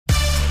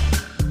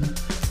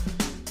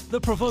The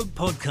Provoke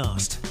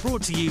Podcast,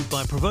 brought to you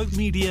by Provoke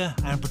Media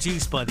and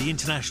produced by the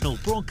international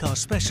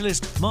broadcast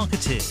specialist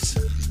Marketeers.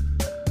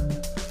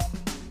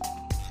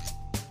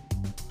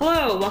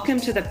 Hello, welcome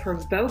to the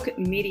Provoke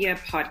Media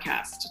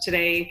Podcast.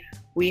 Today,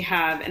 we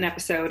have an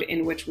episode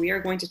in which we are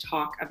going to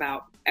talk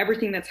about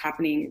everything that's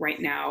happening right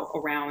now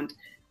around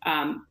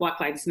Black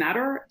Lives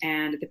Matter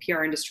and the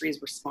PR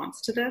industry's response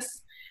to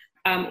this.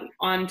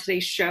 On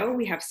today's show,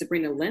 we have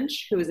Sabrina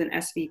Lynch, who is an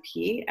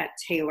SVP at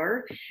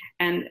Taylor,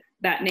 and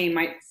that name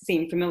might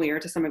seem familiar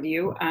to some of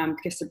you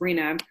because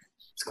Sabrina's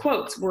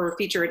quotes were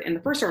featured in the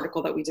first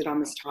article that we did on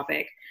this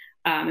topic.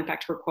 In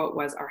fact, her quote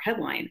was our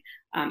headline.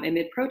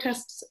 Amid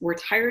protests, we're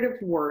tired of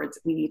words,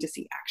 we need to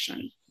see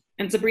action.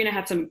 And Sabrina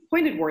had some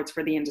pointed words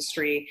for the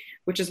industry,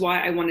 which is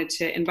why I wanted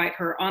to invite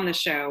her on the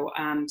show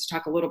to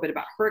talk a little bit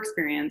about her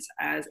experience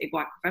as a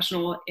Black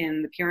professional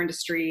in the PR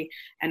industry.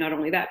 And not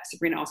only that,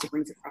 Sabrina also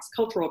brings a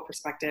cross-cultural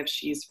perspective.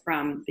 She's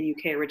from the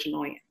UK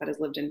originally, but has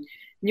lived in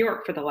New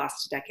York for the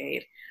last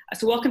decade.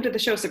 So welcome to the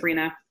show,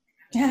 Sabrina.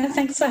 Yeah,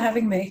 thanks for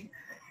having me.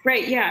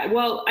 Right. Yeah.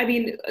 Well, I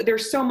mean,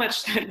 there's so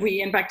much that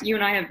in fact, you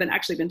and I have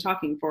been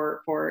talking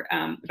for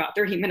about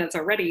 30 minutes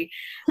already.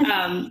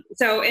 And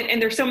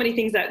there's so many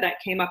things that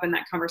came up in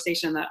that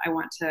conversation that I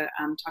want to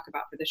talk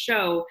about for the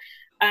show.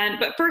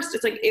 But first,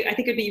 I think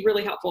it'd be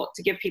really helpful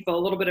to give people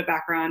a little bit of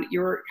background,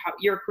 your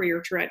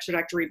career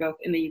trajectory, both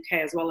in the UK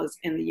as well as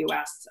in the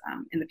US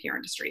in the PR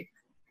industry.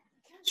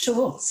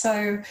 Sure.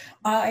 So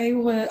I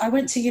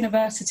went to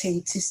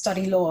university to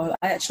study law.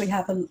 I actually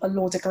have a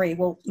law degree,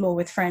 law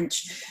with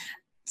French.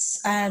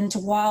 And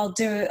while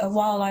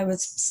I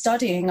was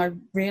studying, I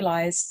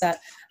realized that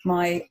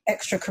my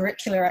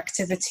extracurricular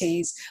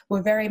activities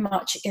were very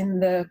much in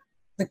the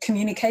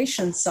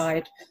communication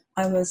side.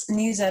 I was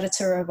news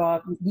editor of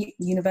our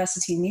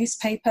university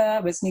newspaper,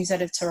 I was news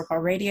editor of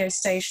our radio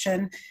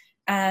station.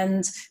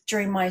 And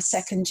during my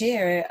second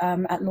year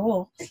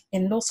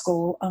in law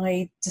school,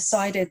 I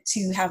decided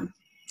to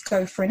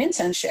go for an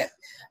internship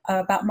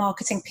about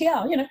marketing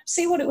PR,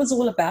 see what it was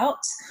all about.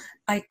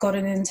 I got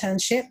an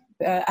internship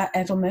at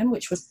Edelman,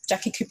 which was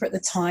Jackie Cooper at the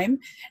time.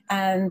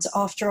 And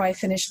after I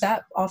finished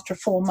that, after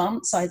 4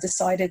 months, I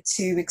decided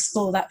to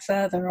explore that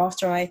further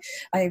after I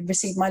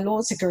received my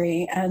law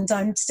degree. And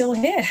I'm still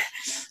here.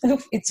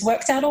 It's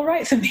worked out all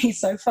right for me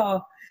so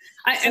far.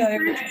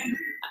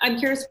 I'm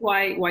curious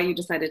why you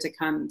decided to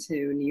come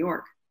to New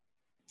York.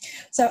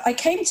 So I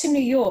came to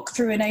New York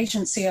through an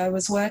agency I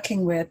was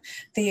working with.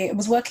 I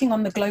was working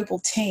on the global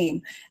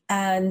team,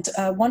 and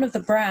one of the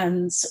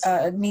brands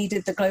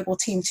needed the global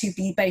team to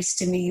be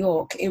based in New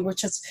York,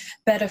 which is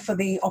better for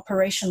the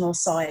operational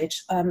side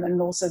and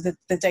also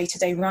the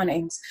day-to-day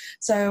runnings.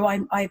 So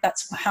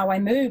that's how I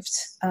moved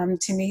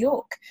to New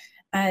York.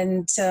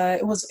 And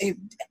it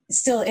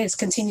still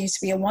continues to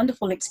be a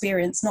wonderful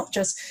experience, not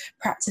just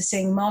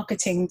practicing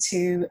marketing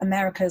to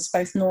Americas,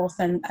 both North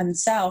and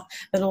South,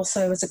 but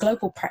also as a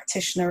global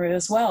practitioner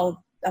as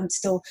well. I'm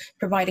still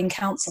providing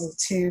counsel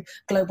to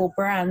global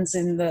brands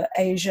in the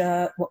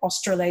Asia,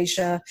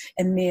 Australasia,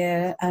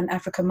 EMEA, and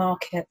Africa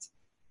market.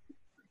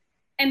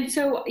 And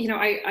so,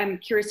 I'm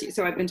curious.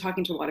 So I've been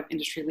talking to a lot of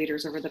industry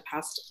leaders over the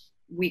past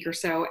week or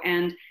so,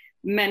 and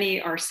many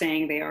are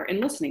saying they are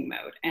in listening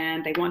mode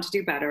and they want to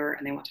do better,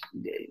 and they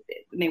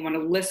want to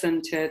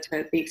listen to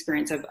the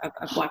experience of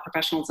Black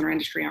professionals in our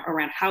industry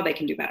around how they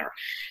can do better.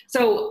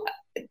 So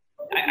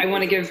I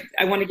want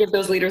to give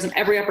those leaders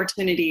every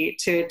opportunity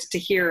to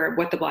hear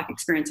what the Black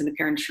experience in the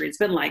PR industry has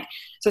been like.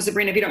 So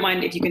Sabrina, if you don't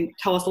mind, if you can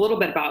tell us a little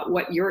bit about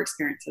what your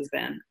experience has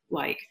been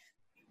like.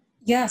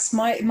 Yes,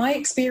 my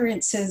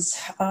experiences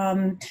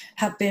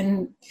have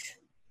been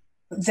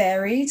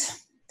varied,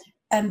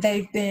 and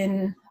they've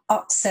been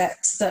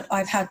upsets that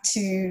I've had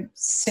to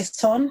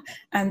sit on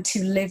and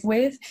to live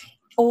with,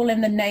 all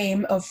in the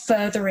name of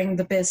furthering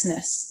the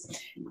business.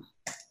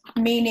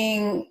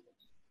 Meaning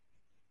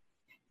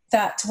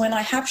that when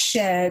I have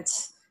shared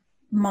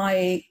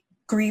my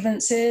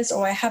grievances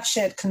or I have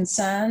shared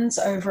concerns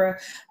over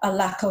a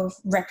lack of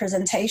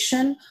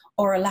representation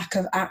or a lack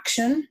of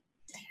action,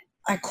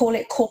 I call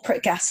it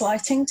corporate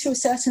gaslighting to a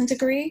certain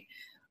degree,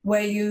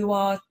 where you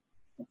are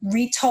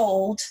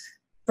retold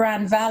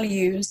brand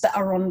values that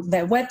are on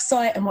their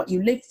website and what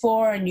you live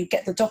for, and you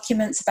get the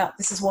documents about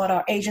this is what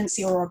our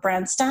agency or our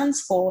brand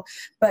stands for,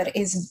 but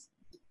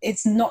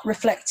it's not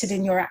reflected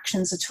in your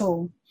actions at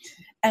all.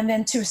 And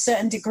then to a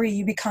certain degree,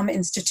 you become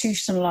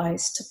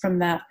institutionalized from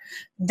that.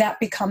 That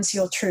becomes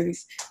your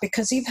truth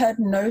because you've heard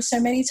no so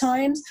many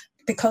times,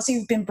 because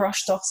you've been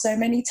brushed off so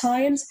many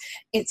times.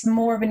 It's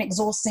more of an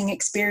exhausting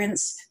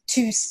experience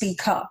to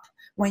speak up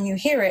when you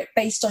hear it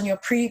based on your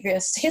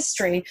previous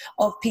history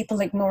of people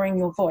ignoring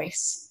your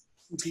voice.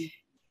 Mm-hmm.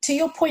 To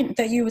your point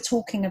that you were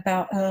talking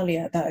about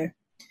earlier, though,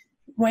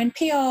 when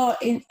PR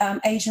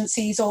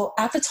agencies or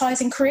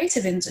advertising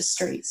creative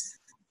industries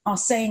are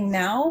saying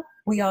now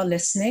we are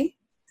listening,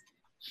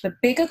 the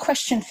bigger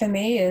question for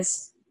me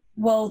is,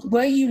 well,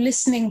 were you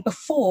listening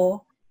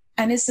before?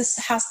 And has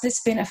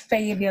this been a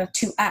failure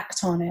to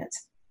act on it?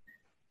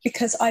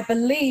 because I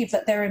believe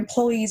that there are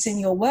employees in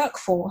your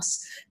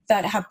workforce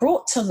that have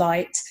brought to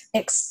light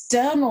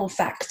external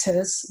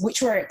factors,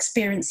 which we're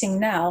experiencing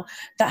now,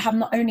 that have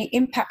not only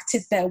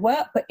impacted their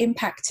work, but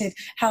impacted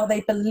how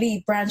they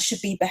believe brands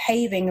should be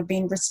behaving and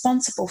being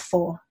responsible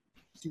for.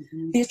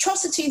 Mm-hmm. The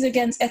atrocities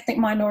against ethnic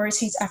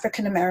minorities,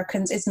 African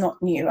Americans, is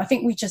not new. I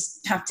think we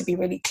just have to be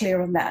really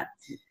clear on that.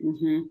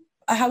 Mm-hmm.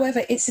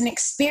 However, it's an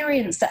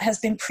experience that has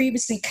been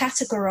previously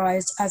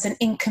categorized as an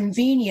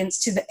inconvenience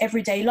to the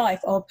everyday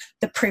life of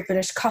the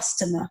privileged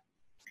customer.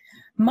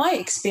 My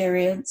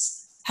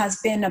experience has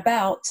been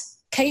about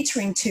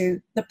catering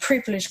to the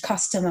privileged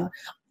customer.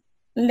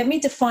 Let me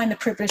define the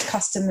privileged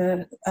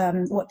customer.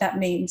 What that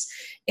means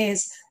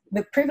is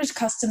the privileged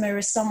customer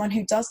is someone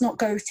who does not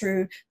go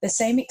through the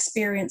same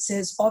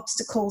experiences,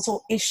 obstacles,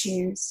 or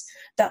issues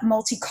that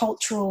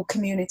multicultural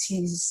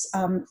communities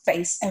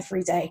face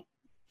every day.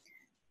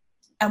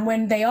 And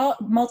when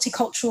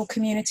multicultural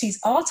communities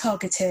are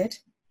targeted,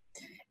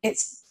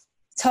 it's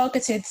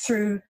targeted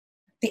through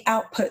the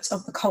output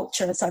of the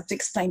culture, as I've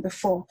explained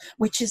before,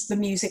 which is the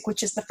music,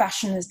 which is the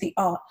fashion, is the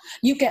art.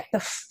 You get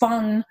the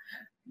fun,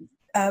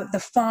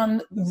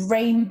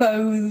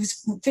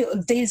 rainbows,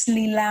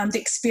 Disneyland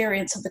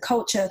experience of the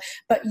culture,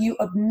 but you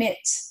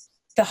omit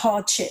the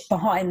hardship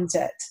behind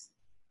it.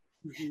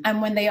 Mm-hmm.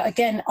 And when they,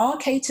 again, are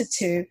catered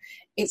to,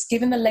 it's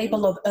given the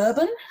label of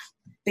urban,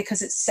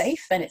 because it's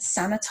safe and it's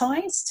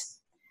sanitized,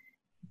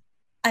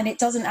 and it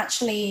doesn't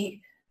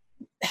actually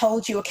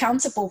hold you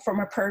accountable from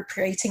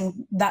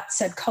appropriating that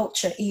said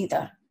culture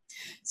either.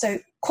 So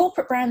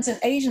corporate brands and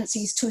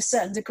agencies, to a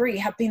certain degree,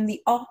 have been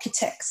the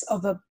architects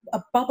of a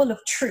bubble of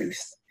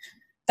truth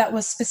that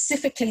was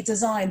specifically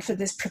designed for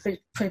this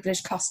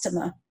privileged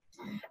customer.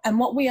 And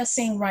what we are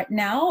seeing right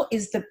now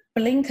is the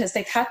blinkers.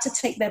 They've had to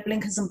take their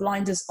blinkers and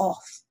blinders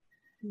off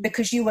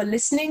because you were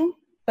listening,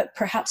 but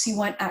perhaps you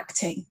weren't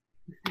acting.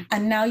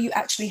 And now you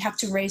actually have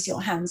to raise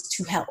your hands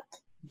to help.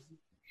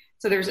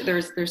 So there's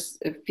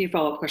a few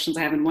follow-up questions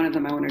I have, and one of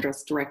them I want to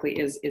address directly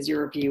is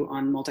your view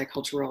on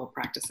multicultural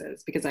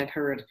practices, because I've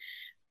heard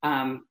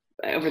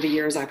over the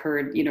years, I've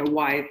heard,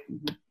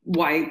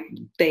 why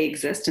they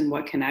exist and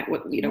what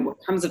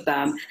comes of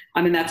them.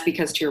 And that's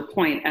because, to your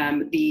point,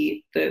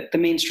 the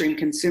mainstream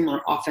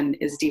consumer often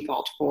is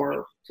default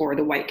for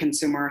the white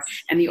consumer,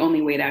 and the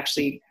only way to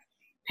actually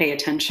pay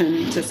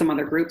attention to some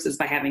other groups is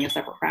by having a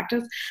separate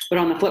practice. But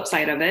on the flip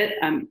side of it,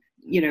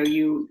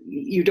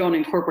 you don't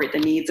incorporate the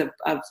needs of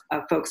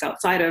folks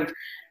outside of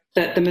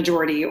the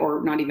majority,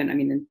 or not even,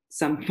 in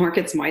some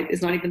markets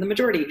is not even the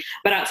majority,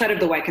 but outside of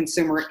the white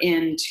consumer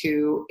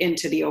into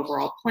the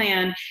overall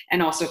plan.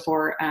 And also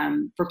for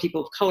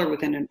people of color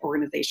within an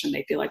organization,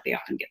 they feel like they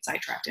often get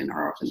sidetracked and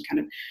are often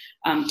kind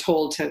of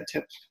told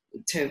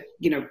to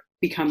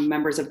become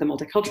members of the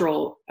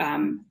multicultural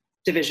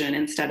division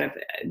instead of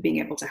being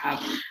able to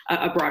have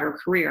a broader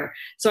career.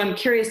 So I'm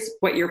curious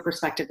what your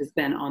perspective has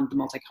been on the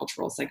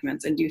multicultural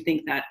segments, and do you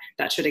think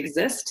that should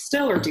exist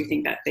still, or do you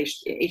think that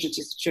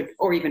agencies should,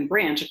 or even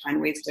brands should,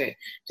 find ways to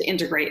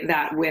integrate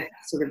that with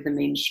sort of the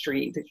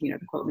mainstream, the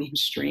quote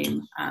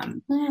mainstream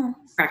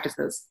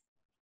practices?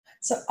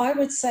 So I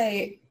would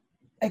say,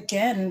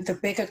 again, the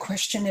bigger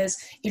question is,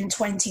 in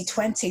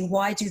 2020,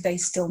 why do they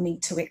still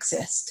need to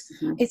exist?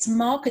 Mm-hmm. It's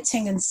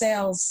marketing and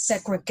sales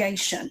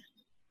segregation.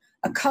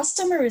 A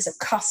customer is a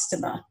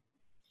customer.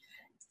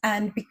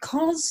 And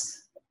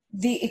because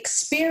the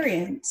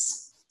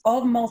experience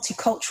of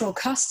multicultural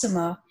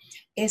customer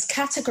is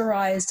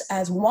categorized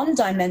as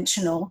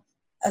one-dimensional,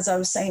 as I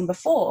was saying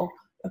before,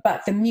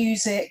 about the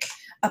music,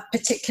 a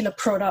particular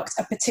product,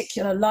 a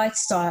particular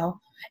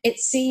lifestyle, it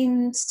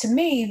seems to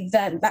me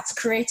that that's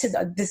created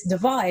this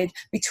divide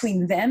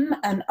between them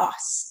and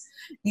us.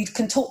 You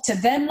can talk to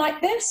them like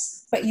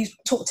this, but you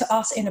talk to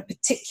us in a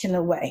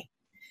particular way.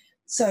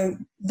 So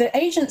the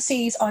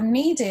agencies are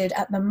needed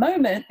at the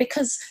moment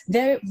because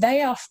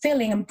they are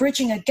filling and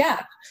bridging a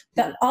gap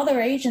that other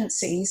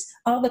agencies,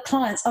 other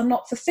clients are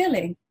not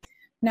fulfilling.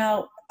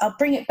 Now, I'll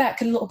bring it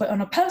back a little bit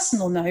on a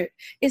personal note,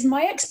 is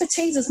my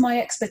expertise is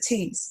my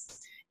expertise.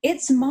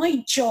 It's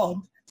my job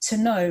to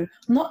know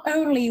not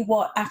only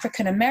what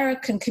African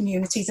American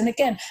communities, and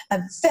again,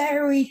 at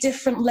very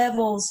different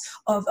levels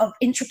of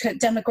intricate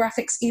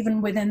demographics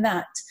even within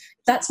that.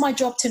 That's my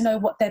job, to know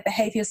what their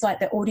behaviors like,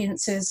 their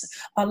audiences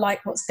are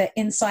like, what's their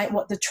insight,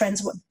 what the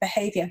trends, what the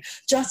behavior.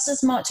 Just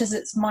as much as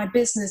it's my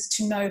business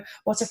to know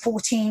what a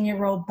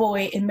 14-year-old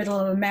boy in middle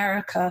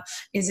America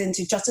is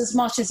into, just as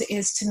much as it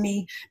is to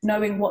me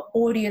knowing what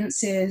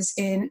audiences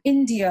in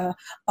India,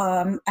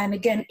 and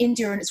again,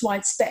 India and its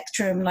wide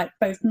spectrum, like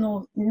both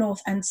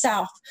north and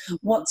south,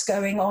 what's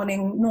going on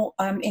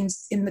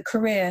in the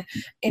Korea,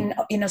 in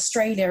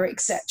Australia,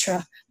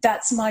 etc.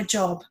 That's my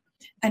job.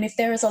 And if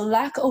there is a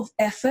lack of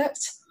effort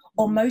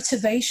or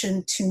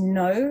motivation to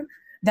know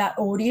that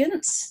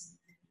audience,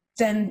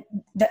 then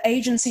the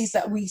agencies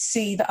that we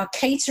see that are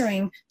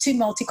catering to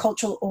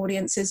multicultural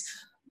audiences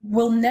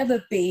will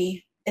never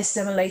be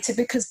assimilated,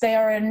 because they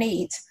are in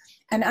need.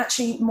 And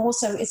actually, more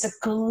so, it's a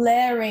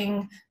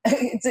glaring,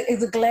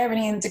 it's a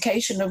glaring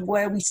indication of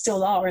where we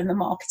still are in the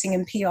marketing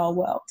and PR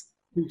world.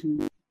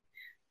 Mm-hmm.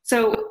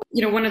 So,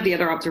 one of the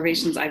other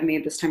observations I've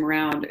made this time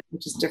around,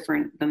 which is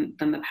different than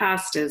the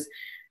past, is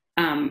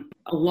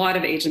a lot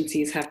of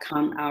agencies have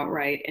come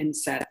outright and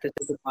said this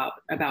is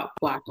about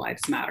Black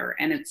Lives Matter.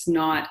 And it's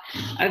not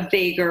a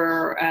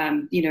vaguer,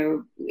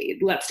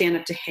 let's stand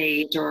up to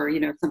hate, or,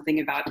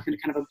 something about kind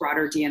of a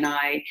broader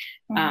D&I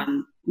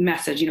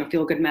message,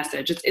 feel good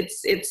message.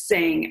 It's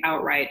saying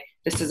outright,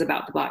 this is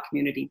about the Black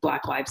community,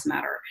 Black Lives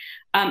Matter.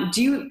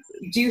 Do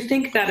you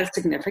think that is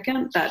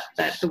significant, that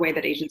the way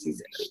that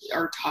agencies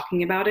are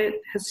talking about it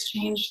has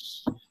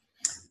changed?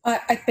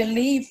 I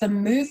believe the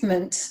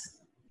movement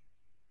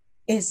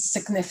is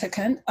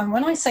significant. And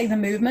when I say the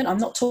movement, I'm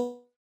not talking...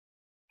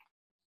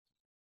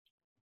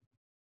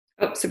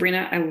 Oh,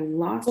 Sabrina, I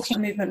lost...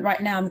 Talking movement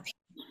right now.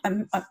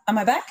 Am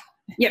I back?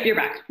 Yep, you're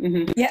back.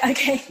 Mm-hmm. Yeah,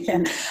 okay.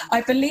 Yeah.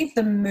 I believe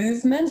the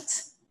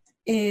movement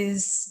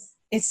is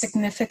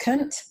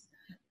significant.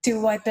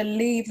 Do I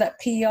believe that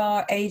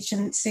PR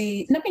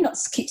agency... Let me not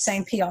keep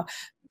saying PR.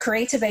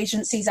 Creative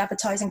agencies,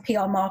 advertising,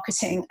 PR,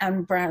 marketing,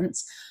 and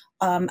brands,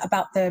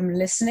 about them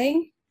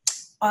listening.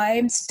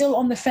 I'm still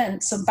on the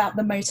fence about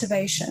the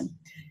motivation.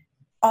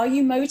 Are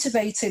you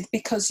motivated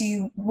because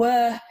you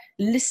were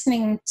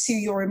listening to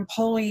your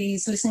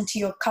employees, listening to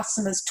your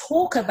customers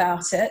talk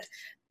about it,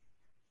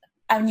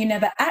 and you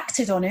never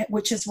acted on it,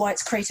 which is why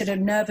it's created a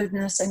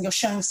nervousness and you're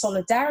showing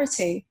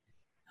solidarity?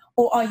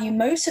 Or are you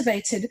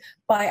motivated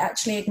by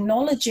actually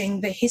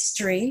acknowledging the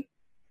history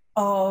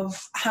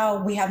of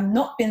how we have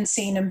not been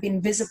seen and been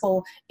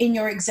visible in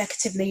your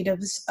executive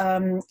leaderboards,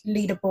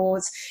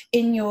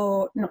 in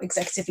your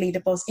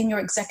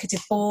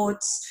executive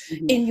boards,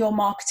 mm-hmm. in your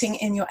marketing,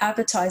 in your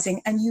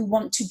advertising, and you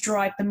want to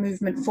drive the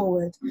movement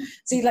forward?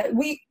 See, like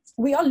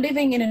we are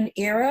living in an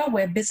era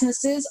where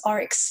businesses are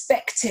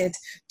expected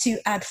to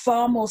add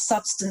far more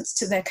substance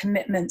to their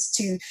commitments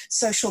to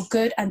social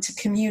good and to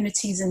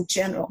communities in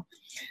general.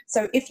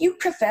 So if you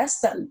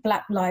profess that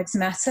Black Lives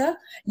Matter,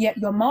 yet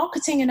your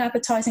marketing and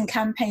advertising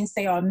campaigns,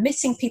 they are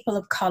omitting people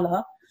of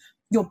color,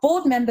 your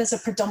board members are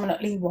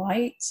predominantly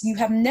white, you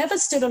have never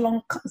stood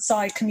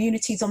alongside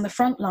communities on the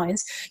front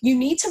lines, you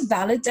need to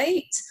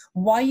validate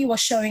why you are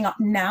showing up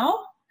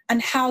now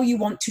and how you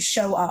want to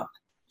show up.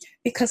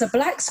 Because a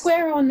black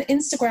square on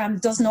Instagram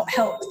does not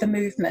help the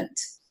movement.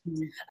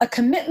 Mm. A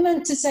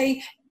commitment to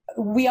say,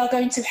 we are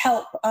going to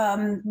help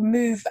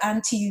move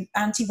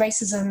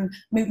anti-racism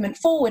movement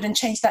forward and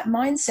change that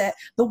mindset,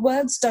 the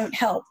words don't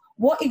help.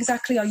 What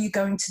exactly are you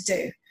going to do?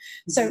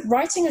 Mm-hmm. So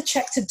writing a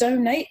check to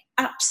donate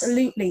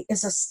absolutely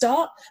is a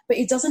start, but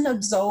it doesn't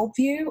absolve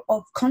you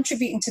of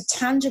contributing to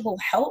tangible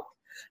help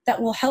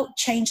that will help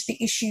change the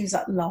issues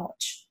at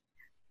large.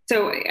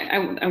 So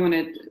I want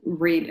to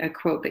read a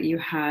quote that you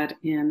had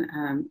in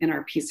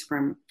our piece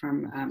from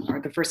or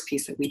the first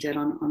piece that we did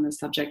on this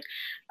subject.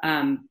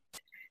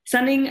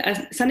 Sending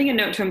a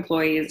note to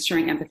employees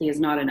showing empathy is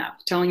not enough.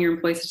 Telling your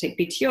employees to take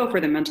PTO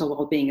for their mental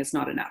well-being is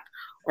not enough.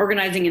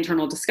 Organizing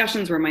internal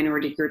discussions where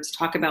minority groups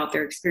talk about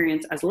their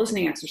experience as a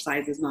listening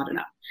exercise is not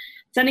enough.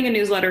 Sending a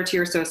newsletter to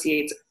your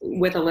associates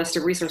with a list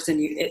of resources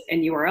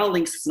and URL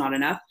links is not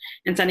enough.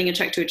 And sending a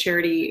check to a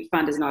charity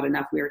fund is not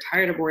enough. We are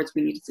tired of words.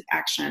 We need to see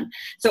action.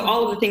 So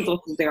all of the things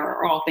listed there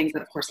are all things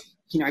that, of course,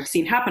 I've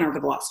seen happen over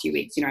the last few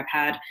weeks. I've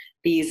had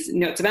these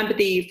notes of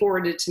empathy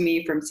forwarded to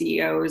me from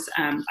CEOs.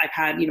 I've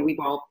had, we've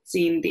all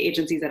seen the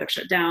agencies that have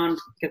shut down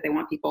because they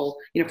want people,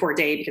 for a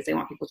day because they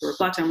want people to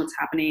reflect on what's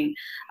happening.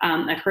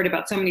 I've heard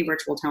about so many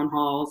virtual town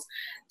halls.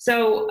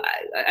 So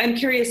I'm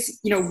curious,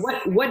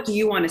 what do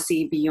you want to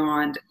see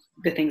beyond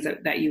the things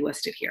that you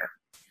listed here?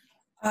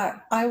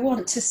 I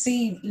want to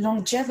see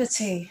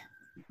longevity.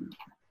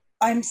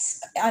 I'm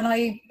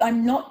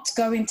not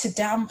going to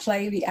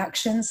downplay the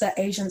actions that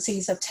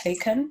agencies have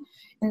taken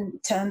in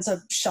terms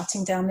of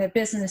shutting down their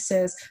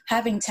businesses,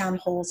 having town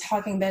halls,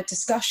 having their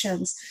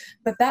discussions,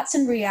 but that's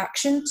in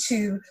reaction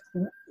to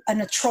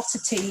an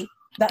atrocity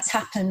that's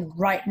happened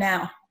right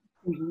now.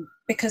 Mm-hmm.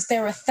 Because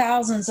there are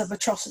thousands of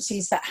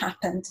atrocities that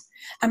happened,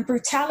 and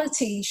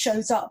brutality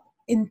shows up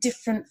in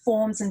different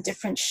forms and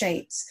different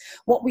shapes.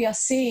 What we are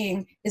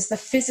seeing is the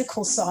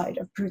physical side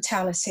of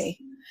brutality,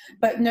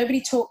 but nobody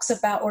talks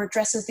about or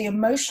addresses the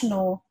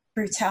emotional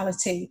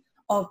brutality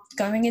of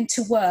going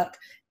into work,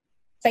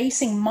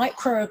 facing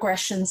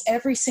microaggressions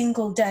every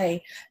single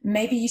day.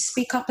 Maybe you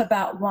speak up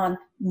about one,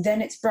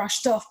 then it's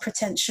brushed off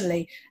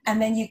potentially,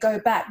 and then you go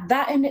back.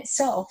 That in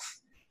itself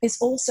is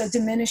also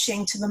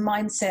diminishing to the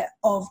mindset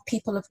of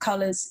people of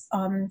color's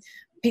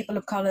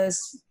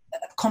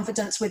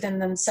confidence within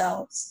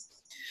themselves.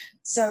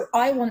 So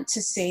I want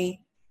to see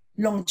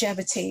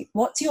longevity.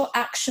 What's your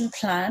action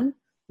plan?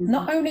 Mm-hmm.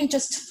 Not only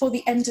just for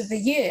the end of the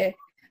year,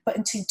 but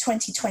into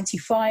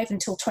 2025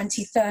 until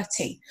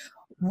 2030.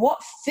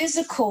 What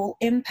physical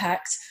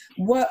impact,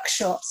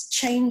 workshops,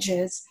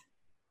 changes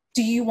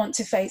do you want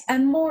to face?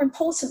 And more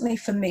importantly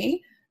for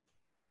me,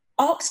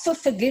 ask for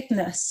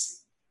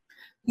forgiveness.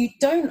 You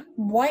don't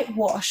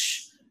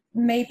whitewash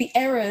maybe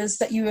errors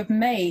that you have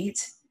made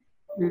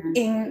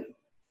in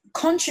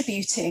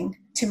contributing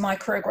to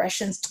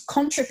microaggressions,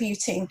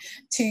 contributing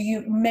to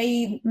you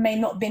may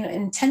not be an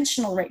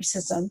intentional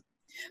racism,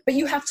 but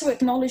you have to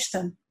acknowledge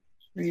them.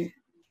 Right.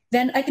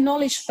 Then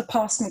acknowledge the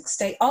past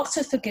mistake, ask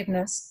for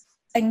forgiveness,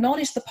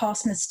 acknowledge the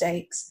past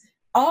mistakes,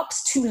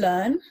 ask to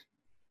learn.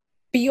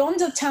 Beyond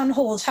the town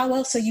halls, how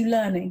else are you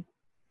learning?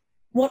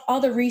 What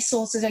other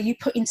resources are you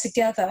putting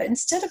together?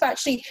 Instead of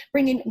actually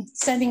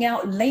sending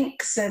out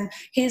links and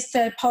here's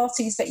third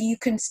parties that you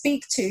can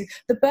speak to,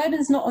 the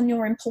burden's not on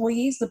your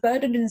employees, the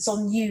burden is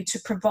on you to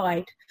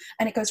provide.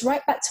 And it goes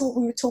right back to what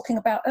we were talking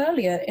about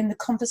earlier in the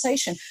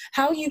conversation.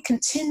 How are you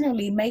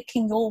continually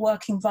making your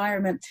work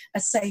environment a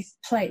safe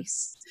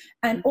place?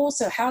 And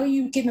also, how are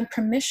you given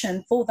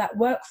permission for that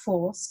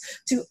workforce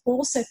to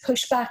also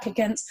push back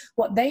against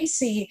what they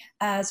see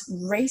as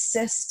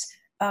racist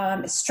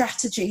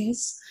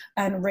strategies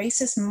and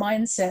racist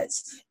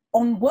mindsets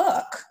on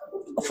work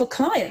for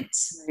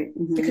clients?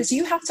 Mm-hmm. Because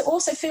you have to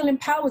also feel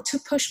empowered to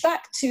push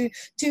back to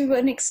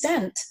an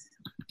extent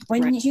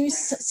when you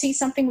see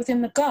something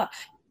within the gut.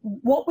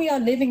 What we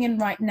are living in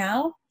right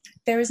now,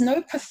 there is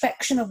no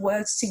perfection of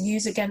words to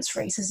use against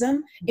racism.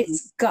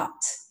 It's gut.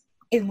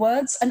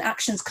 Words and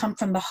actions come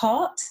from the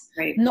heart,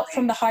 not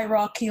from the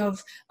hierarchy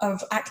of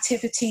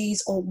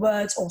activities or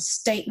words or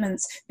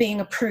statements being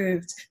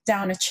approved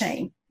down a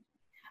chain.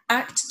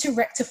 Act to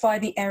rectify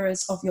the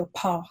errors of your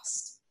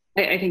past.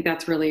 I think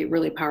that's really,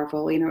 really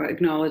powerful,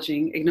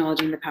 acknowledging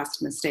the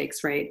past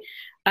mistakes, right?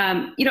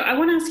 I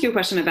want to ask you a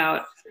question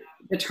about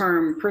the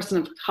term person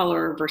of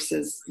color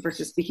versus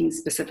speaking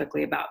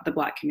specifically about the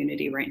Black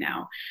community right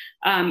now.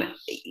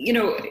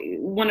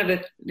 One of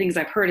the things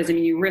I've heard is,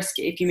 you risk,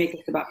 if you make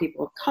this about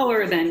people of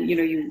color, then,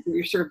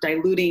 you're sort of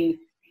diluting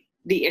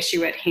the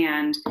issue at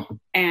hand.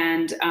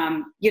 And,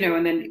 and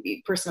then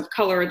person of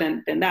color,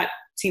 then that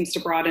seems to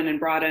broaden.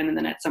 And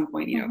then at some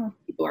point,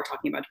 people are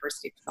talking about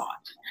diversity of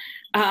thought.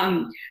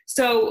 And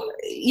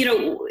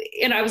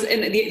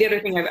the other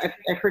thing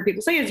I've heard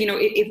people say is,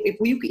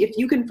 if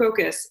you can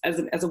focus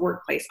as a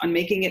workplace on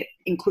making it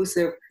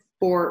inclusive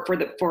for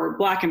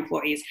Black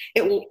employees,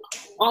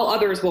 all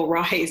others will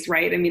rise,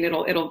 right?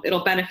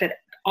 It'll benefit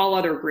all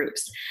other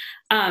groups.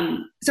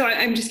 So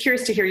I'm just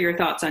curious to hear your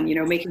thoughts on,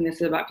 making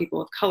this about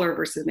people of color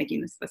versus making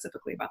this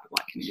specifically about the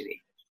Black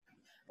community.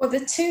 Well,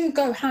 the two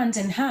go hand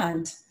in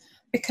hand,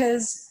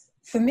 because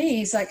for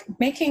me, it's like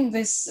making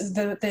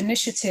the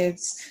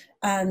initiatives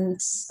and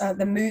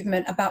the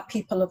movement about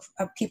people of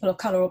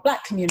color or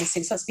Black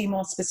communities, let's be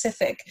more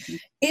specific,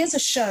 is a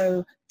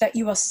show that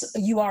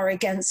you are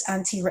against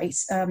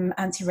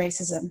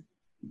anti-racism.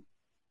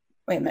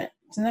 Wait a minute.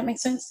 Does that make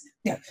sense?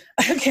 Yeah.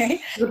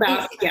 Okay.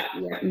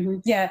 Mm-hmm.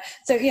 Yeah.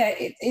 So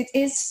it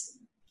is.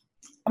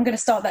 I'm going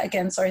to start that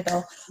again. Sorry,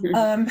 Del.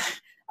 Mm-hmm.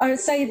 I would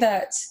say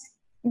that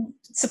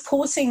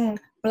supporting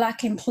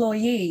Black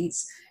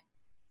employees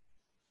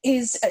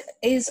is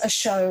a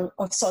show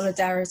of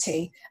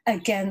solidarity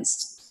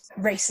against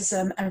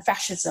racism and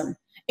fascism.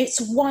 It's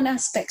one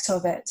aspect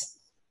of it.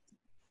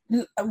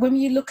 When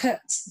you look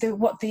at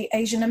what the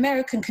Asian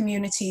American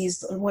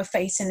communities were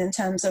facing in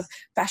terms of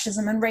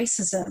fascism and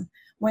racism,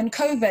 when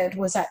COVID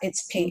was at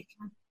its peak,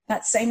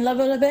 that same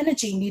level of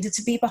energy needed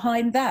to be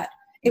behind that.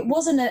 It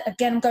wasn't,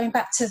 again, going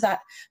back to that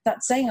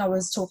saying I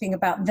was talking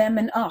about, them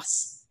and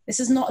us. This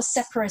is not a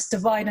separatist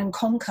divide and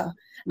conquer.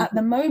 Mm-hmm. At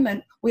the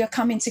moment, we are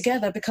coming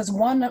together because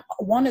one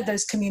of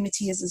those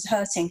communities is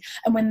hurting.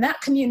 And when that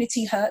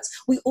community hurts,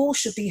 we all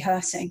should be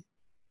hurting.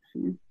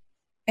 Mm-hmm.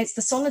 It's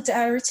the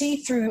solidarity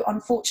through,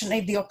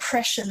 unfortunately, the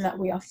oppression that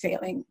we are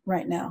feeling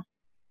right now.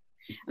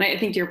 And I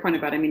think to your point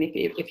about,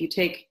 if you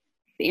take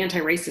the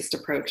anti-racist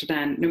approach,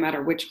 then no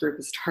matter which group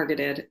is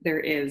targeted, there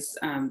is,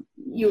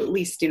 you at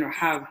least,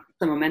 have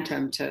the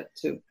momentum to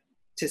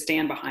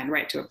stand behind,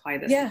 right? To apply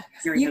this. Yeah,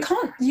 you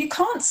can't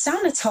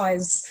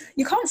sanitize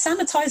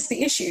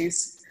the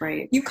issues.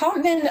 Right. You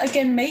can't then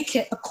again make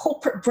it a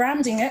corporate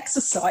branding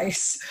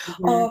exercise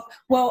of,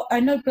 well, I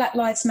know Black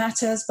Lives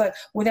Matters, but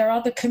there are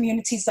other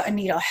communities that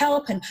need our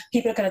help and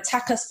people are going to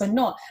attack us for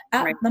not.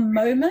 At the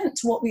moment,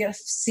 what we have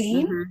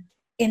seen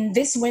in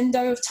this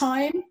window of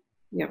time,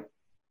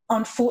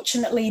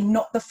 unfortunately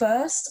not the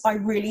first. I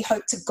really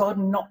hope to God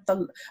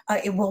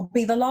it will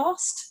be the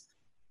last,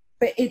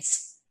 but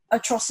it's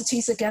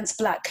atrocities against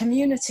Black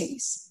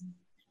communities.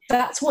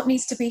 That's what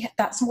needs to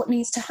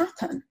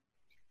happen.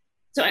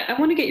 So I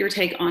want to get your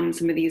take on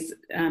some of these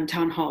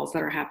town halls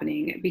that are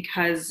happening,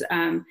 because,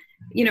 I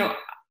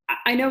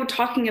know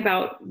talking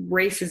about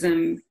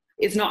racism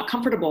is not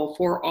comfortable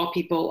for all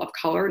people of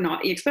color,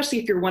 especially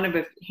if you're one of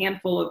a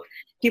handful of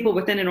people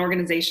within an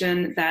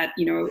organization that,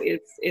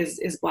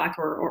 is Black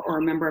or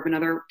a member of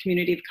another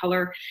community of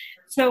color.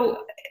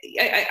 So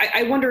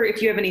I wonder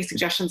if you have any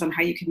suggestions on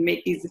how you can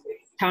make these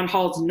town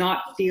halls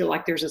not feel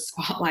like there's a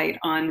spotlight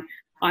on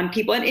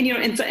people.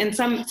 And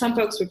some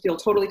folks would feel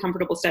totally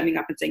comfortable stepping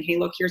up and saying, hey,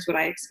 look, here's what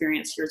I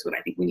experienced. Here's what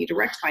I think we need to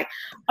rectify.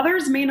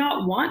 Others may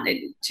not want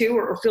to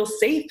or feel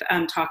safe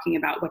talking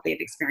about what they've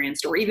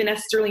experienced or even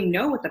necessarily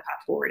know what the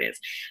path forward is.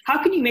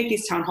 How can you make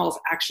these town halls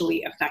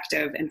actually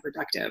effective and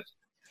productive?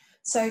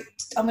 So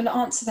I'm going to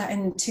answer that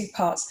in two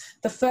parts.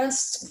 The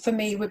first for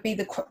me would be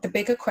the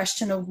bigger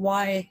question of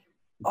why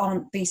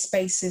aren't these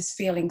spaces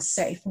feeling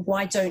safe?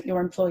 Why don't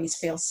your employees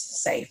feel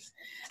safe?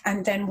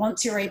 And then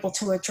once you're able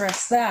to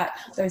address that,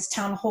 those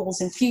town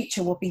halls in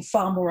future will be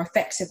far more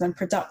effective and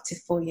productive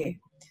for you.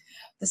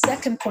 The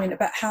second point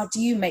about how do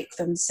you make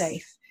them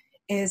safe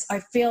is I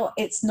feel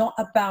it's not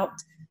about,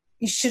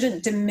 you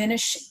shouldn't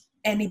diminish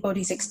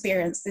anybody's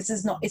experience.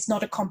 It's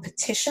not a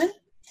competition.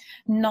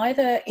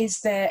 Neither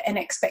is there an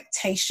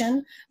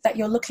expectation that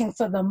you're looking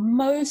for the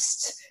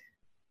most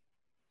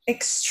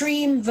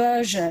extreme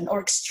version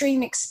or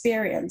extreme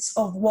experience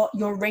of what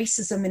your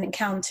racism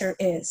encounter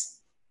is.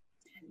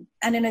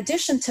 And in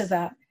addition to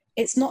that,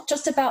 it's not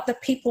just about the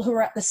people who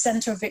are at the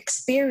center of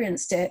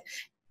experienced it.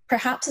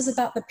 Perhaps it's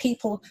about the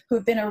people who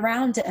have been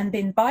around it and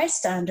been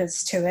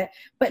bystanders to it,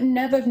 but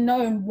never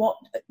known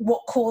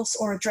what course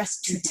or address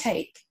to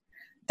take.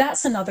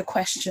 That's another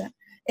question,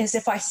 is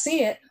if I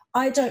see it,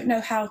 I don't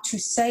know how to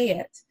say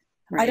it.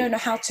 Right. I don't know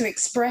how to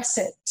express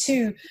it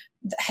to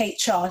the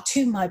HR,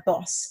 to my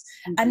boss.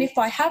 Mm-hmm. And if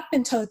I have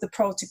been told the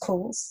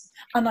protocols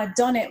and I've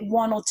done it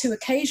one or two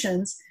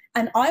occasions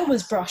and I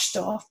was brushed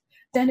off,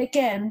 then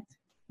again,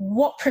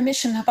 what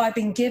permission have I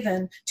been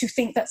given to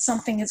think that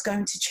something is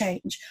going to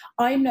change?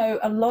 I know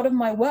a lot of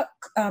my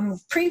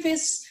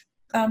previous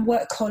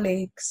work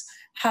colleagues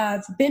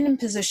have been in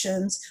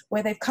positions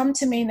where they've come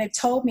to me and they've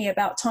told me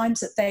about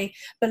times that they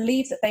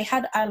believe that they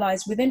had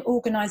allies within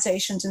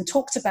organizations and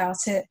talked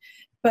about it,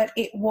 but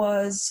it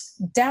was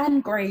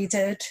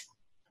downgraded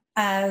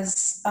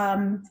as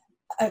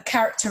a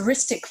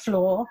characteristic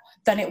flaw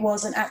than it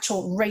was an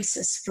actual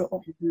racist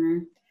flaw. Mm-hmm.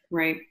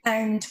 Right.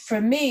 And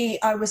for me,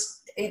 I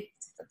was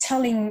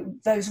telling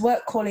those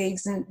work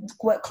colleagues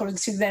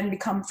who then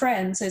become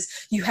friends is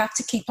you have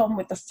to keep on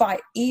with the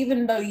fight.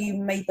 Even though you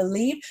may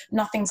believe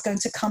nothing's going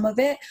to come of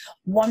it,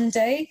 one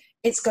day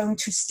it's going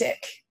to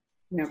stick.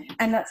 Yep.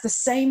 And that's the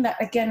same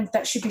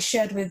that should be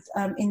shared with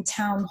in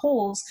town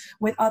halls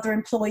with other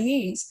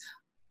employees.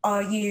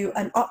 Are you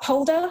an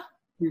upholder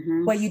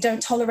where you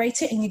don't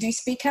tolerate it and you do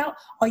speak out?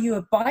 Are you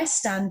a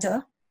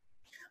bystander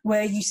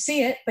where you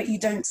see it but you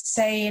don't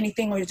say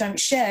anything or you don't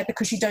share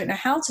because you don't know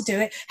how to do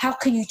it? How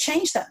can you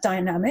change that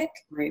dynamic?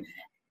 Right.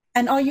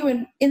 And are you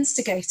an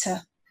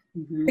instigator?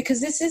 Because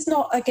this is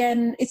not,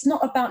 again, it's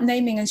not about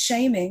naming and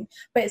shaming,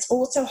 but it's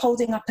also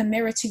holding up a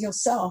mirror to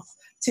yourself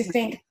to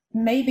think,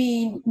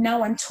 maybe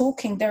now I'm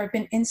talking, there have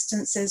been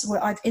instances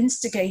where I've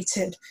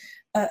instigated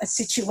a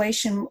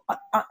situation.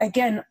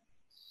 Again,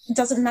 it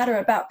doesn't matter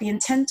about the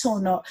intent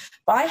or not,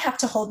 but I have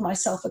to hold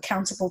myself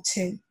accountable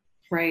too.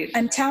 Right.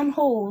 And town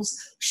halls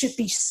should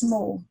be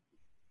small.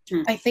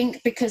 I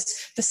think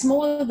because the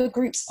smaller the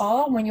groups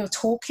are when you're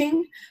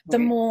talking, the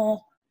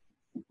more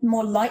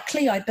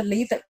likely I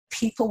believe that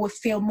people will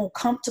feel more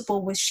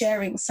comfortable with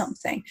sharing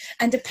something,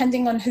 and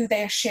depending on who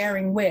they're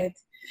sharing with.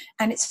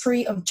 And it's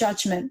free of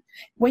judgment.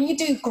 When you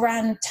do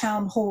grand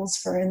town halls,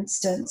 for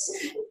instance,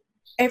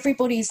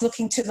 everybody's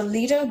looking to the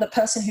leader, the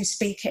person who's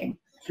speaking.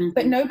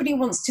 But nobody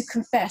wants to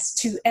confess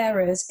to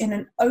errors in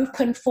an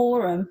open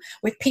forum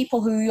with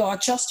people who are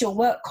just your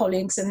work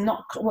colleagues and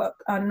not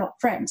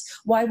friends.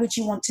 Why would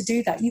you want to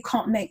do that? You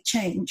can't make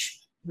change.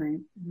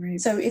 Right.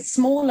 So it's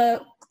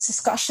smaller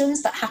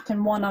discussions that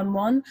happen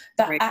one-on-one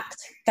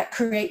that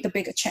create the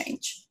bigger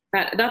change.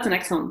 That's an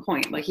excellent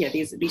point. Like, yeah,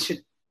 these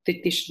should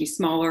be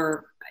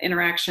smaller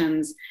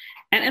interactions.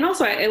 And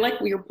also, I like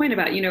your point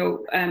about,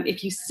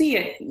 if you see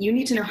it, you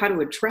need to know how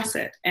to address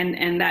it, and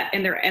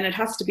it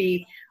has to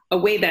be a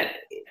way that,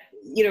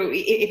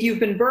 if you've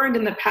been burned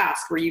in the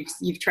past where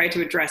you've tried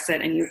to address it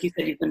and you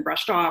said you've been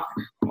brushed off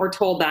or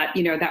told that,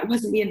 that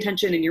wasn't the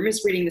intention and you're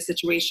misreading the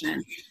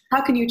situation, how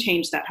can you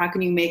change that? How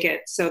can you make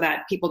it so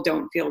that people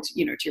don't feel, to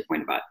your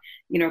point about,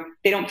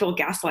 they don't feel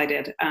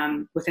gaslighted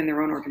within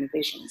their own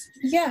organizations?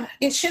 Yeah,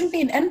 it shouldn't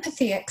be an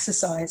empathy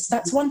exercise.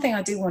 That's one thing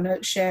I do want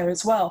to share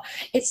as well.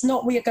 It's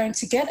not, we are going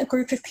to get a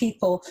group of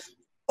people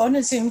on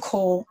a Zoom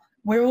call.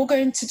 We're all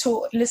going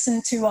to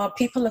listen to our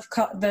people of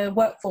the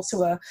workforce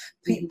who are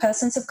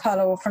persons of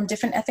color or from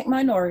different ethnic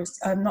minorities,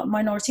 not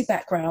minority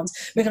backgrounds.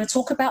 We're going to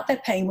talk about their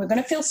pain. We're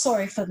going to feel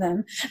sorry for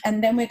them.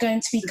 And then we're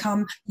going to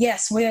become,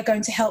 yes, we are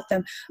going to help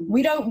them.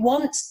 We don't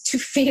want to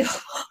feel,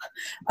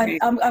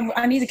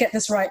 I need to get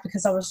this right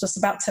because I was just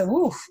about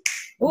to,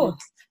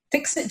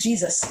 fix it,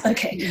 Jesus.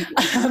 Okay.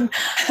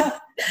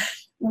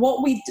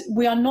 What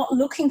we are not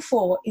looking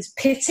for is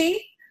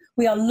pity.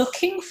 We are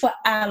looking for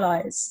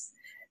allies.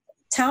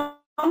 Town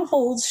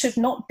halls should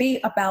not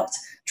be about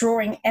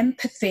drawing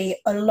empathy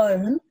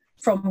alone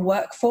from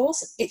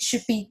workforce. It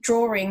should be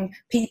drawing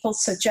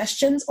people's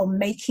suggestions or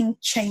making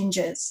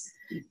changes.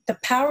 The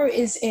power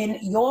is in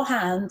your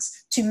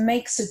hands to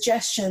make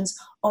suggestions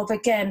of,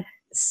 again,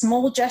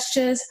 small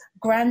gestures,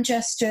 grand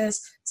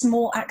gestures,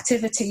 small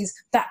activities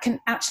that can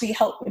actually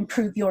help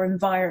improve your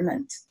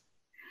environment.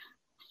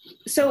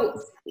 So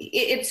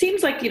it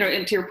seems like,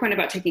 and to your point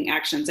about taking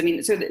actions,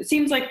 so it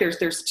seems like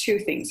there's two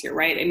things here,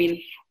 right? And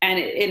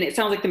it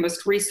sounds like the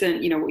most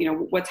recent,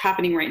 what's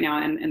happening right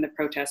now and the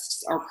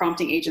protests are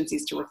prompting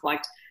agencies to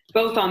reflect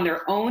both on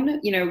their own,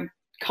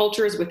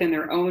 cultures within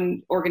their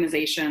own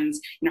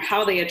organizations,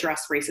 how they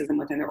address racism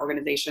within their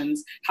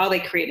organizations, how they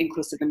create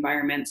inclusive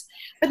environments.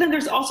 But then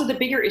there's also the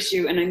bigger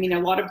issue. And I mean, a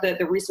lot of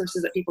the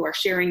resources that people are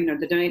sharing,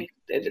 the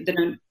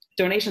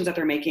donations that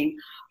they're making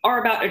are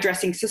about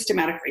addressing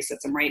systematic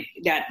racism, right?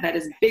 That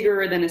is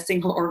bigger than a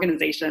single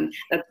organization,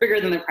 that's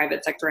bigger than the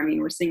private sector. I mean,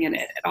 we're seeing it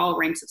at all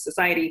ranks of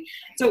society.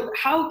 So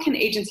how can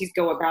agencies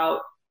go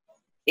about,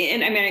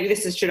 and I mean,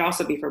 this should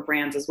also be for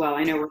brands as well.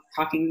 I know we're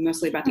talking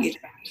mostly about the agency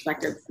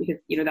perspective because,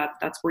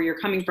 that's where you're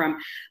coming from.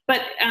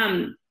 But,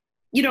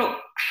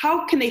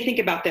 how can they think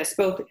about this,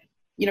 both,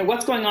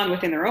 what's going on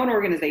within their own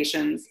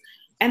organizations,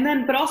 and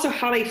then, but also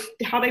how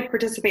they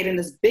participate in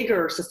this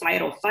bigger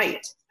societal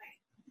fight?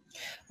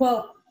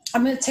 Well,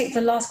 I'm going to take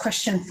the last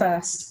question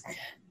first.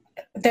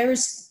 There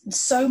is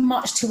so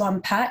much to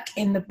unpack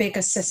in the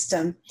bigger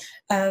system,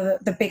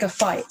 the bigger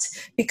fight,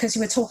 because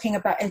we're talking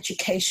about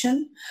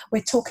education,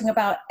 we're talking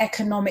about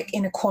economic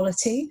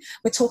inequality,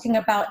 we're talking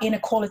about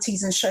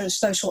inequalities in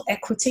social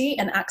equity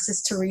and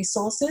access to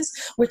resources,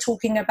 we're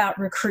talking about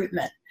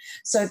recruitment.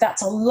 So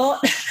that's a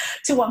lot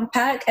to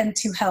unpack and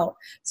to help.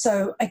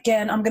 So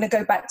again, I'm going to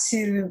go back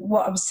to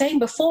what I was saying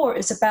before.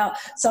 It's about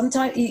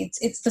sometimes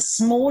it's the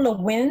smaller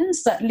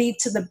wins that lead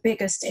to the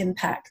biggest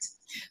impact.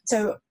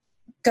 So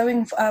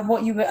going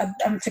what you were,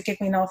 forgive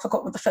me now, I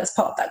forgot what the first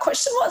part of that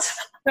question was.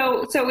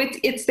 So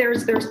it's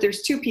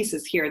there's two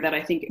pieces here that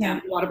I think a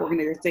lot of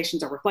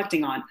organizations are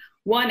reflecting on.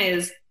 One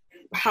is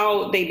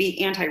how they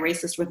be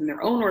anti-racist within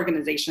their own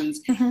organizations,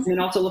 and then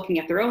also looking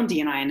at their own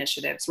D&I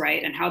initiatives,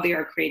 right? And how they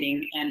are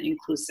creating an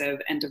inclusive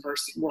and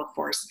diverse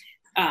workforce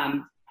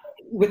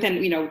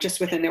within, just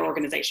within their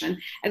organization.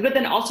 But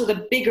then also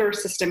the bigger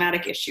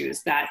systematic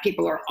issues that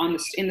people are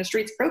in the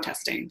streets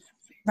protesting.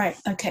 Right,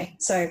 okay.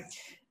 So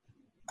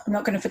I'm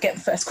not going to forget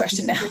the first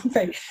question now.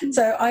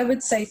 So I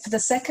would say for the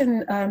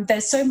second,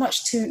 there's so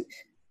much to,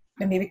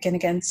 let me begin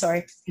again,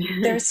 sorry.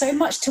 There is so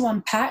much to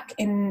unpack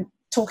in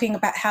talking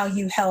about how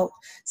you help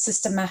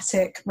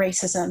systematic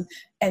racism,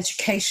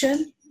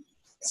 education,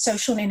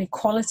 social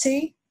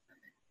inequality,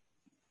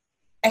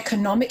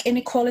 economic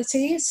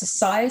inequality,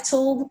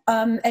 societal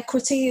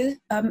equity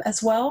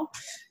as well.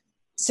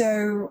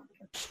 So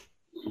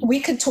we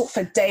could talk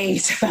for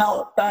days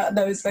about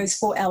those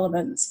four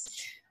elements.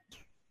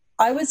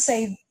 I would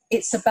say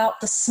it's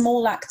about the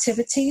small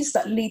activities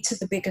that lead to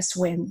the biggest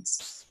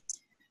wins.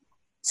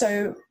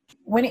 So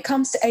when it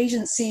comes to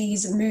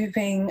agencies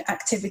moving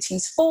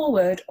activities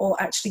forward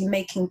or actually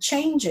making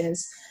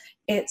changes,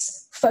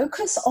 it's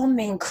focus on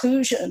the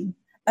inclusion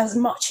as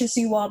much as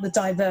you are the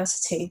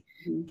diversity.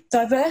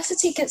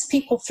 Diversity gets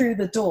people through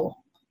the door.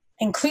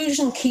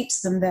 Inclusion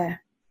keeps them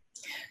there.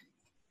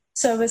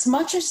 So as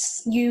much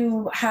as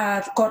you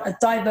have got a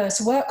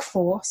diverse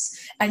workforce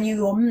and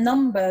your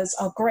numbers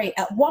are great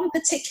at one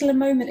particular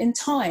moment in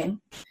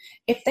time,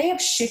 if they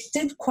have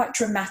shifted quite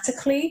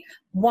dramatically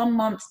 1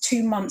 month,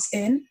 2 months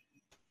in,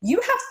 you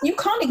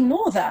can't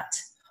ignore that.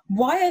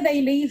 Why are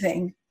they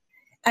leaving?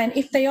 And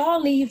if they are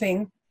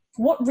leaving,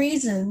 what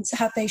reasons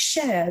have they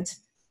shared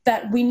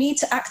that we need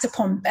to act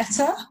upon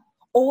better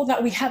or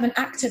that we haven't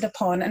acted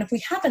upon? And if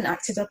we haven't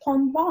acted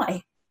upon,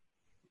 why?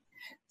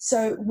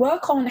 So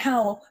work on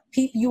how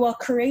you are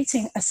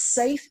creating a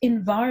safe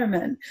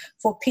environment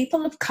for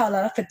people of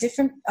color,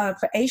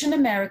 for Asian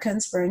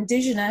Americans, for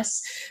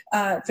indigenous,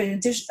 for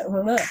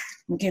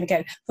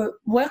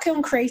working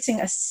on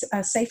creating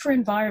a safer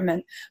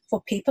environment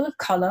for people of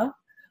color,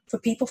 for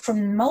people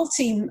from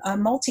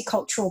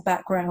multicultural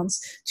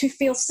backgrounds to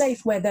feel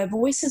safe, where their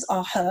voices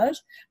are heard,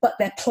 but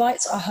their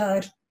plights are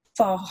heard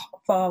far,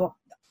 far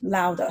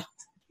louder.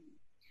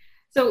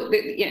 So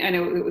I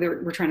know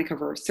we're trying to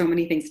cover so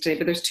many things today,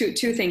 but there's two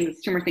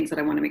more things that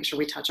I want to make sure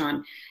we touch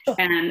on. Sure.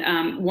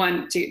 And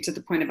one, to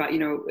the point about,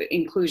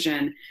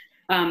 inclusion,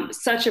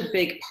 such a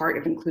big part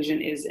of inclusion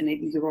is, and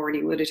you've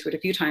already alluded to it a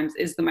few times,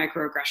 is the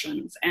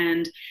microaggressions.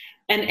 And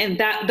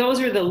that those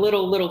are the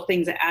little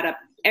things that add up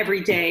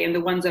every day, and the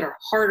ones that are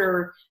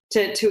harder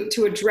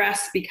to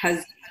address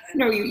because,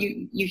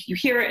 you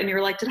hear it and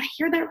you're like, did I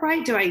hear that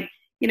right?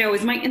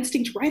 Is my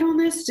instinct right on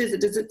this? Is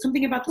it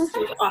something about this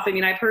off? I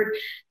mean, I've heard,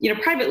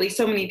 privately,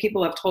 so many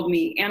people have told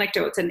me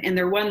anecdotes, and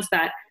they're ones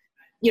that,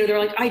 they're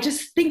like, I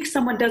just think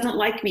someone doesn't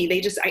like me.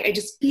 I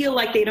just feel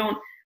like they don't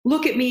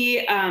look at me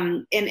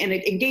and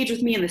engage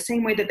with me in the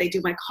same way that they do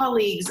my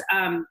colleagues.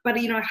 But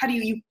how do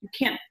you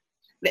can't,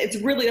 that's a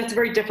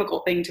very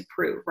difficult thing to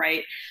prove,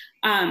 right?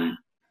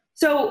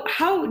 So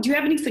do you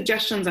have any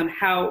suggestions on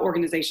how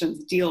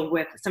organizations deal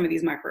with some of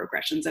these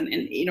microaggressions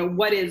and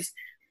what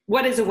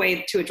is a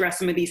way to address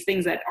some of these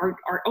things that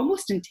are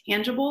almost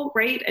intangible,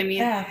 right? I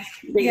mean,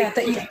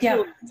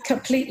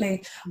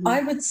 completely. Mm-hmm.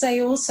 I would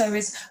say also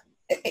is,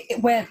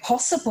 where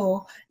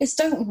possible, is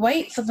don't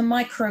wait for the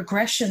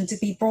microaggression to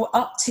be brought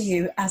up to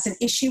you as an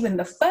issue in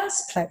the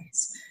first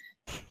place.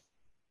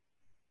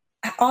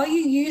 Are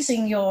you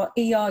using your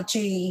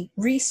ERG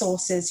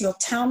resources, your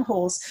town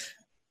halls,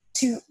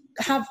 to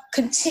have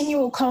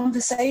continual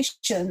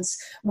conversations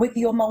with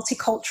your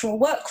multicultural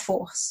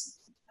workforce?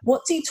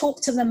 What do you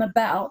talk to them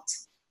about?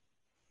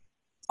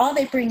 Are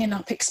they bringing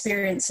up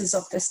experiences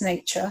of this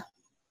nature?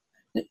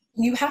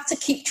 You have to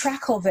keep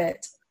track of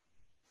it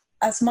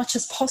as much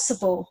as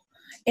possible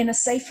in a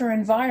safer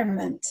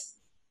environment.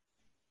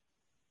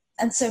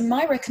 And so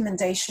my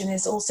recommendation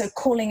is also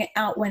calling it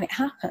out when it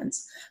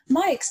happens.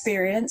 My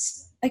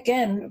experience,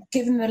 again,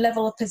 given the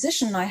level of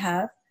position I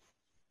have,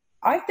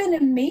 I've been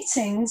in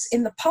meetings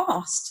in the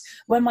past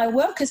where my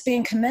work is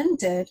being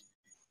commended,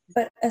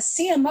 but a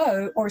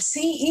CMO or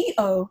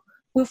CEO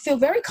will feel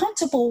very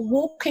comfortable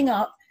walking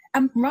up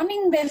and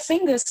running their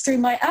fingers through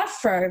my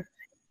afro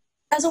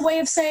as a way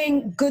of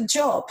saying, good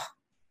job.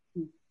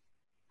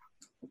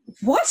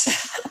 What?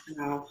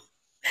 Wow.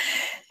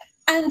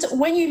 And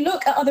when you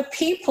look at other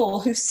people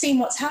who've seen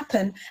what's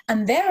happened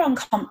and their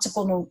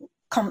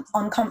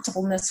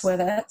uncomfortableness with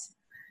it,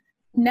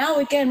 now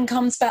again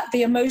comes back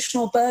the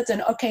emotional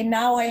burden. Okay,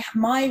 now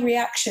my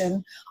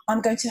reaction, I'm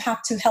going to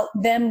have to help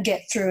them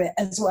get through it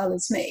as well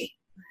as me.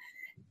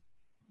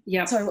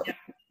 Yeah. So,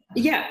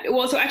 yeah.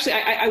 Well, so actually,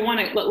 I want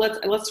to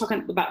let's talk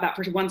about that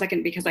for 1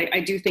 second, because I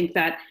do think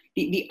that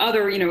the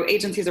other,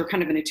 agencies are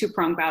kind of in a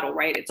two-pronged battle,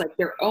 right? It's like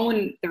their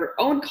own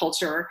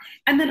culture,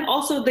 and then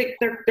also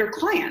their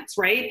clients,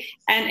 right?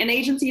 And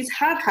agencies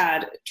have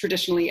had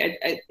traditionally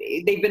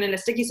they've been in a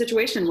sticky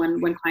situation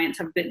when clients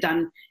have been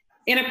done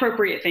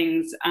inappropriate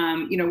things,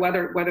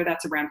 whether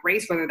that's around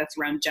race, whether that's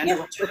around gender,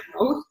 or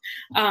both,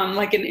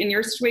 like in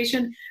your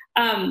situation.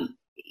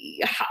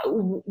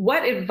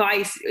 What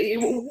advice,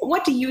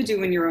 what do you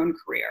do in your own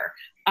career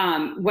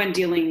when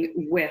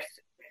dealing with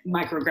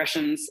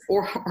microaggressions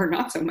or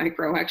not so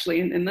micro, actually,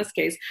 in this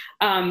case,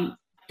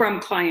 from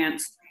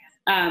clients?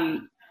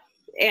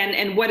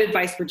 And what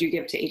advice would you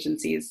give to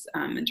agencies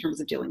in terms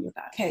of dealing with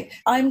that? Okay,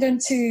 I'm going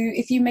to,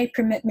 if you may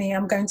permit me,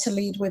 I'm going to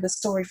lead with a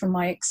story from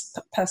my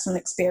personal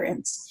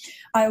experience.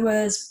 I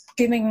was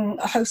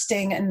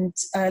hosting and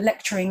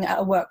lecturing at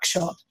a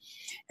workshop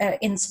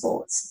in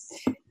sports,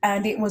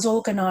 and it was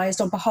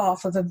organized on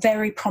behalf of a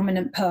very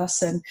prominent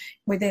person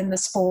within the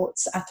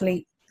sports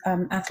athlete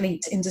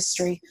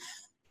industry.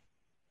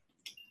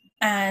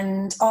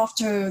 And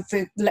after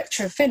the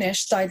lecture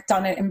finished, I'd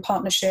done it in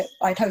partnership.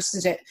 I'd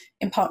hosted it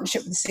in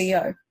partnership with the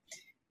CEO,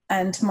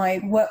 and my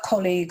work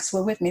colleagues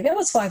were with me. There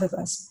was 5 of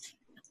us.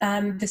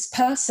 And this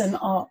person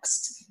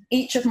asked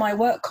each of my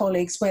work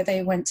colleagues where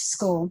they went to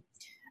school.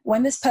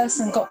 When this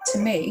person got to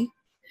me,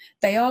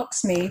 they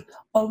asked me,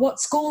 "Oh,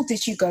 what school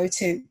did you go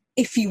to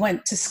if you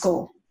went to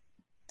school?"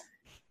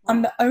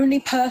 I'm the only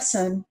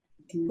person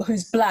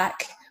who's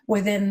Black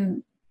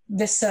within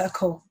this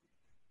circle.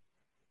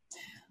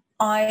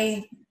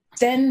 I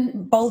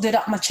then bolted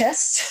up my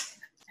chest,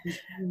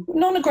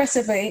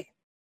 non-aggressively.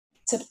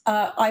 Said,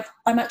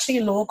 I'm actually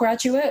a law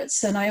graduate,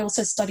 and I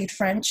also studied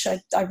French.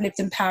 I've lived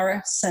in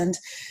Paris, and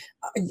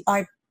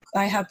I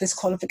have this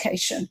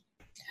qualification.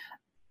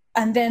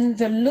 And then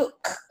the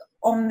look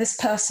on this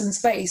person's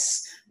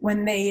face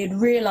when they had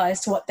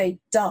realized what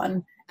they'd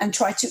done and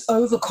tried to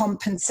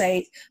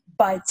overcompensate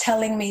by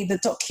telling me the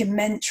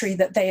documentary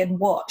that they had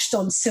watched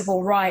on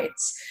civil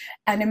rights.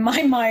 And in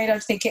my mind, I'm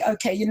thinking,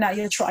 okay,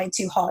 you're trying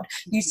too hard.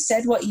 You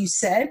said what you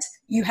said.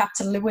 You have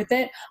to live with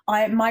it.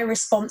 My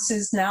response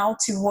is now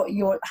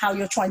to how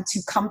you're trying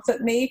to comfort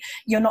me.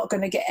 You're not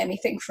going to get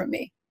anything from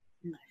me.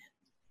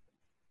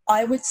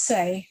 I would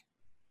say,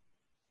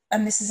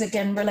 and this is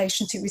again in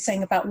relation to what we're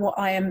saying about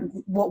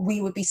what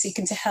we would be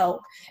seeking to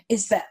help,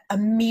 is that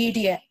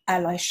immediate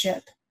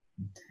allyship.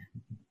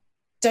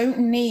 Don't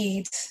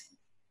need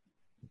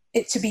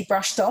it to be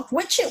brushed off,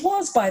 which it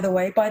was, by the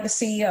way, by the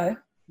CEO.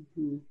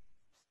 Mm-hmm.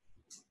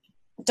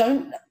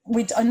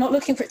 I'm not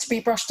looking for it to be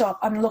brushed off.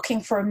 I'm looking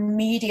for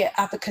immediate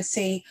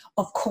advocacy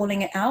of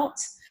calling it out.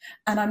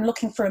 And I'm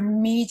looking for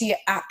immediate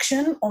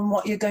action on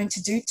what you're going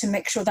to do to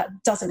make sure that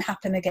doesn't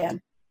happen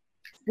again.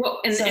 Well,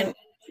 and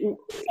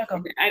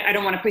I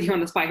don't want to put you on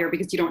the spot here,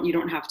 because you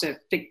don't have to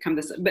come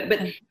this, but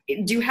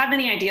do you have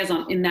any ideas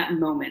on, in that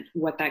moment,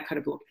 what that could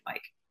have looked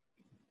like?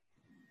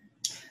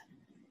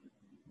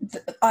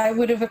 I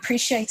would have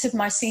appreciated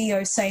my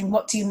CEO saying,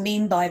 "What do you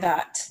mean by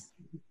that?"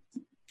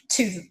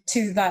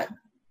 to that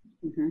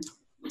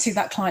to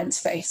that client's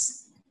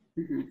face,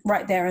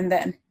 right there and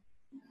then.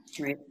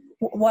 Right.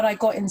 What I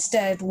got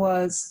instead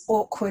was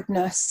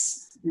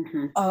awkwardness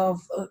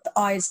of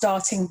eyes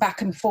darting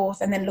back and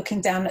forth and then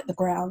looking down at the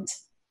ground.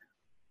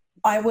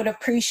 I would have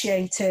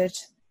appreciated,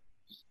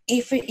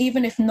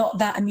 even if not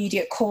that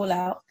immediate call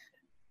out,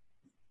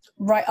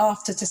 right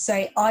after, to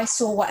say, "I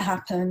saw what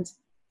happened.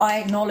 I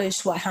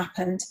acknowledged what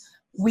happened.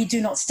 We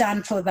do not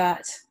stand for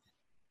that.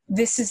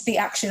 This is the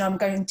action. I'm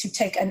going to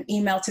take an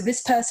email to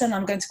this person.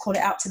 I'm going to call it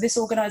out to this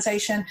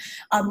organization.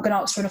 I'm going to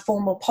ask for a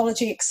formal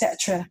apology,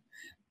 etc."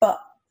 But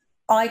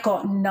I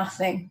got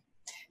nothing.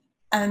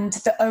 And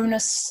the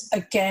onus,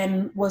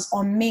 again, was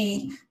on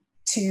me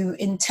to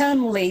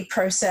internally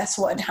process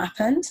what had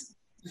happened,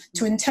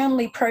 to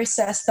internally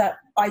process that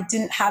I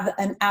didn't have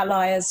an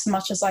ally as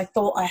much as I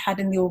thought I had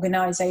in the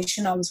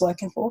organization I was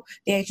working for,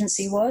 the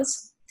agency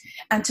was,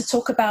 and to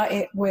talk about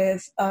it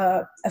with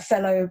a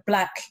fellow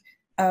Black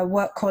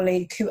work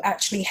colleague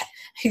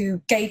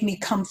who gave me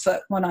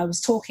comfort when I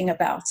was talking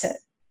about it.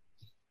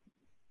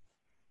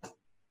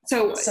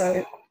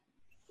 So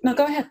no,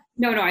 go ahead.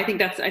 No, I think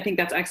that's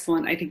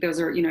excellent. I think those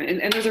are,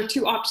 and those are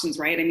two options,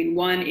 right? I mean,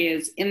 one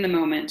is in the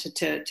moment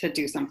to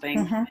do something.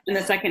 Mm-hmm. And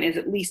the second is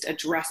at least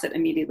address it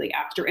immediately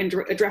after, and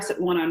address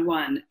it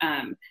one-on-one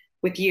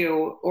with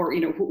you, or,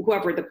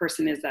 whoever the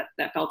person is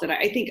that felt it.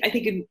 I think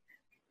in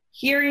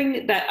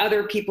hearing that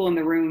other people in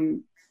the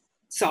room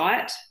saw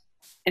it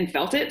and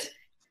felt it,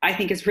 I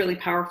think is really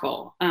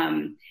powerful.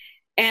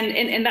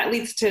 And that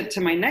leads to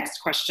my next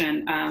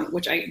question,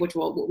 we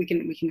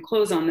can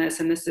close on this,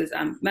 and this is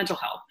mental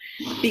health.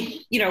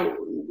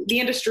 The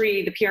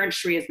industry, the PR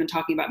industry, has been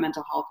talking about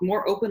mental health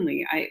more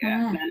openly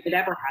than it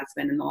ever has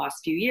been in the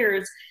last few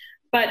years.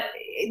 But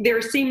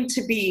there seemed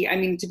to be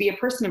a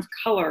person of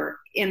color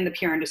in the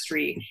PR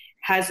industry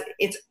has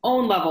its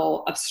own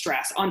level of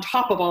stress on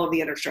top of all of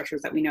the other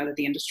stressors that we know that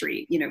the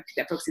industry,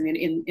 that folks in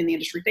the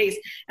industry face.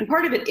 And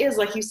part of it is,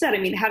 like you said,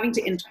 having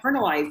to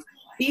internalize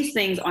these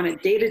things on a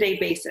day-to-day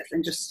basis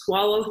and just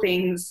swallow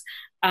things,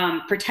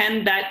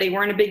 pretend that they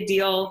weren't a big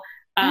deal.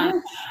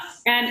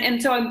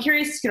 And so I'm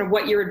curious,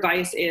 what your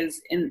advice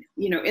is in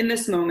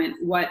this moment,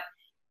 what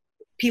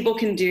people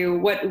can do,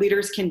 what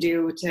leaders can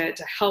do to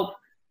help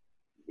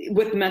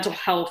with mental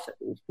health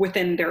with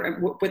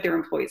their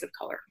employees of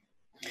color.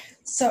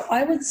 So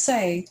I would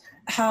say,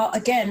 how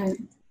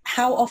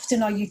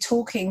often are you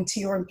talking to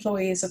your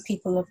employees of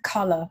people of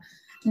color?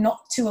 Not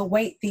to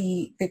await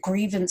the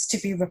grievance to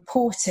be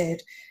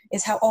reported,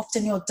 is how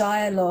often your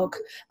dialogue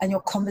and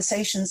your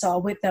conversations are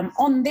with them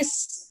on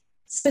this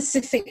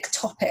specific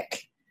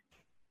topic.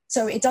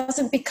 So it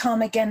doesn't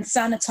become, again,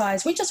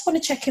 sanitized. We just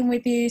want to check in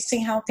with you,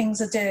 see how things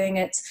are doing.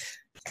 It's,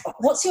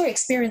 what's your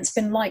experience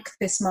been like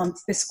this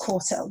month, this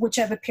quarter,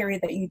 whichever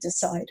period that you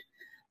decide.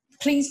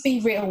 Please be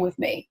real with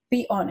me,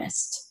 be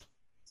honest.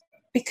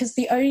 Because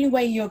the only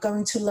way you're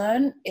going to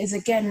learn is,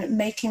 again,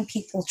 making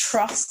people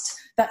trust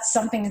that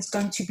something is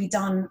going to be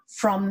done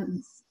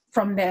from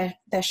their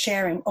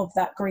sharing of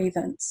that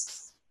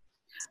grievance.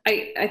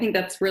 I think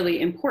that's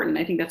really important.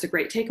 I think that's a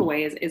great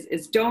takeaway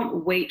is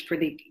don't wait for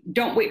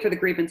the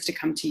grievance to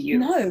come to you.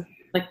 No.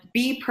 Like,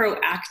 be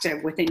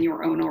proactive within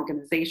your own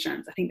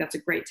organizations. I think that's a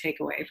great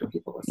takeaway for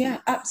people listening. Yeah,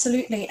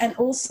 absolutely. And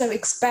also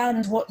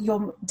expand what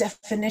your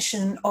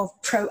definition of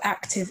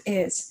proactive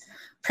is.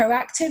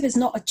 Proactive is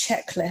not a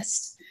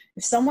checklist.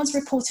 If someone's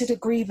reported a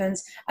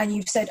grievance and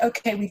you've said,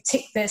 okay, we've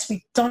ticked this,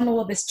 we've done all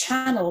of these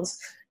channels,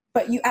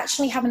 but you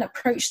actually haven't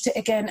approached it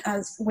again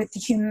as with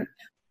the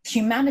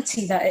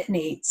humanity that it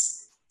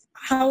needs.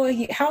 How are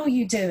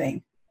you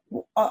doing?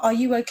 Are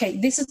you okay?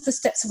 This is the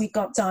steps we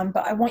got done,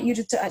 but I want you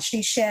to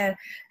actually share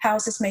how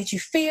has this made you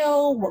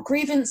feel? What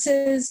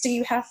grievances do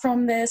you have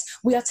from this?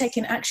 We are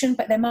taking action,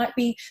 but there might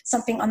be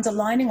something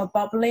underlining or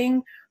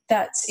bubbling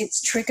that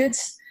it's triggered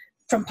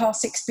from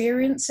past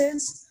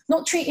experiences.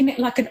 Not treating it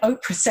like an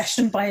Oprah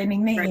session by any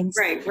means.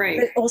 Right.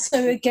 But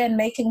also, again,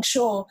 making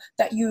sure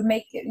that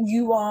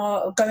you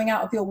are going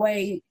out of your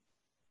way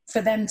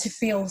for them to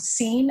feel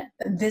seen,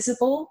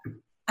 visible,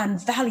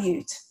 and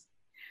valued.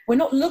 We're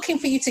not looking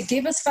for you to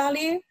give us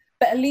value,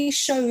 but at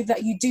least show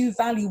that you do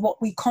value what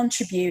we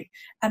contribute.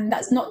 And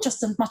that's not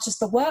just as much as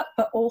the work,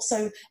 but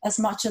also as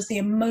much as the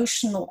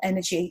emotional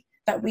energy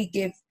that we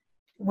give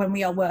when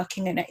we are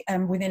working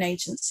within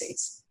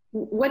agencies.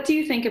 What do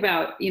you think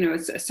about,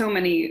 so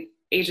many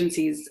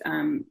agencies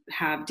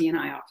have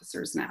D&I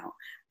officers now.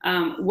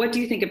 What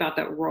do you think about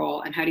that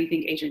role, and how do you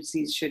think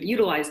agencies should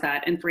utilize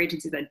that? And for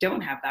agencies that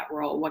don't have that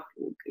role, what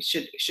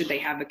should they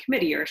have a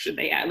committee, or should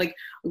they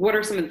what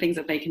are some of the things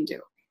that they can do?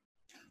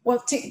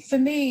 Well, for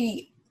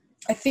me,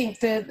 I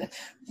think that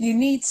you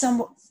need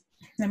some.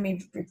 Let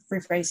me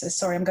rephrase this.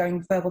 Sorry, I'm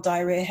going verbal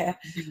diarrhea here.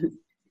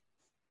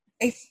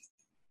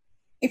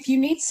 If you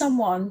need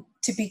someone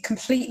to be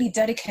completely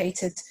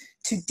dedicated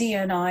to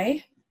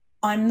D&I,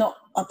 I'm not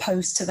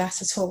opposed to that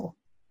at all.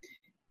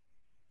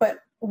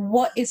 But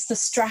what is the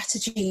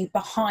strategy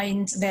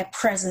behind their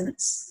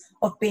presence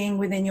of being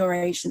within your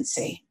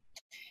agency?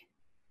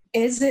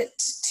 Is it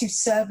to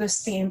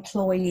service the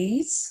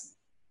employees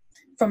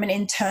from an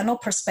internal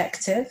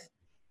perspective,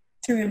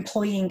 through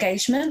employee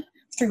engagement,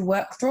 through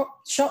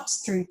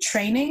workshops, through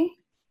training,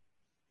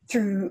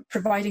 through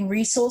providing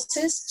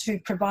resources, through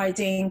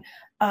providing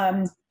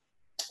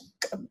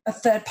a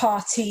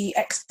third-party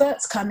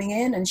experts coming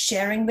in and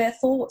sharing their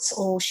thoughts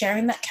or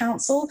sharing that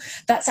counsel?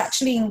 That's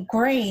actually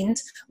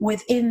ingrained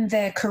within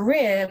their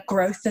career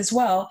growth as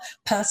well.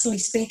 Personally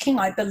speaking,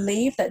 I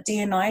believe that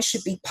D&I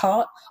should be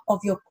part of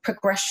your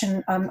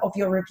progression of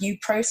your review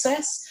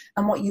process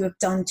and what you have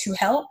done to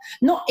help,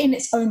 not in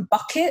its own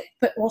bucket,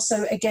 but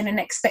also, again, in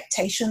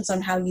expectations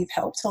on how you've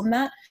helped on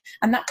that.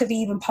 And that could be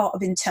even part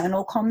of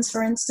internal comms,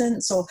 for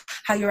instance, or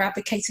how you're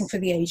advocating for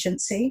the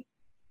agency.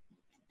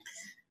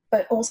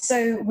 But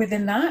also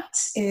within that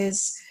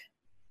is,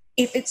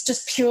 if it's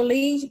just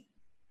purely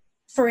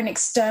for an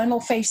external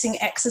facing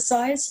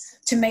exercise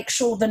to make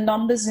sure the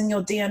numbers in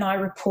your D&I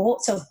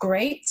reports are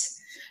great,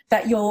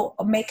 that you're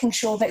making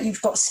sure that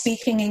you've got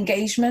speaking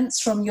engagements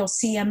from your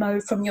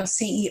CMO, from your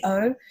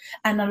CEO.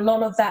 And a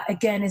lot of that,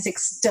 again, is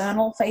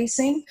external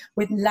facing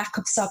with lack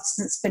of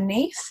substance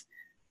beneath.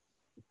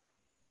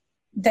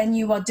 Then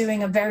you are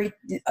doing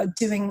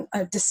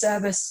a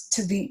disservice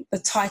to the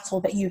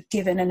title that you've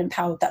given and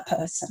empowered that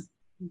person.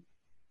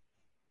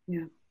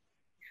 Yeah.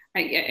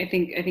 I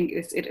think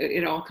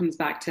it all comes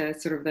back to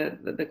sort of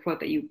the quote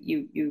that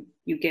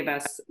you gave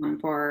us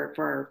for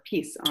our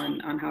piece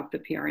on how the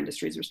PR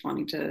industry is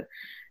responding to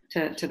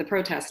the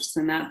protests,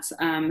 and that's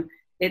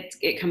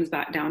it comes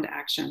back down to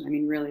action. I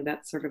mean, really,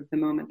 that's sort of the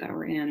moment that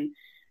we're in.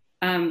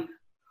 Well,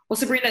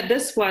 Sabrina,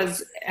 this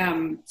was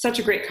such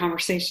a great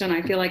conversation.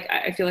 I feel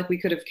like we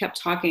could have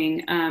kept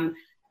talking. And,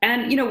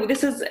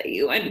 this is,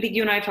 I think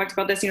you and I have talked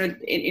about this, you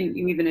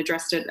even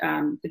addressed it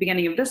at the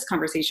beginning of this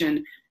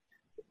conversation.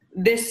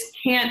 There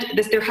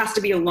has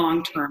to be a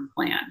long-term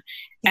plan.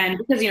 And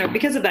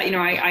because of that,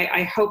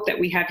 I hope that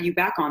we have you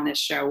back on this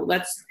show.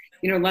 Let's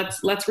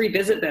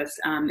revisit this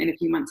in a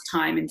few months'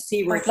 time and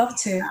see where. I'd love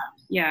to.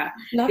 Yeah.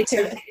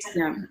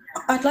 Yeah.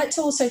 I'd like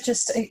to also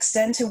just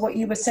extend to what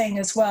you were saying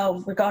as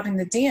well regarding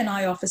the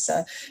D&I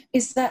officer,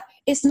 is that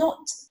it's not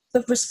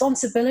the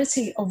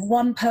responsibility of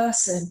one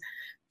person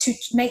to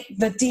make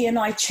the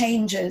D&I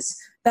changes.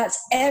 That's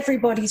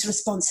everybody's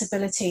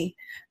responsibility.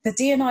 The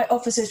D&I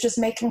officer is just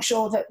making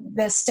sure that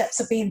their steps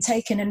are being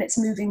taken and it's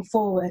moving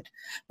forward.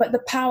 But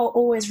the power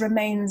always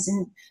remains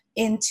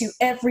into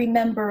every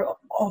member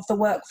of the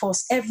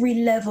workforce, every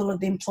level of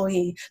the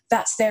employee.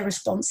 That's their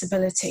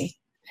responsibility.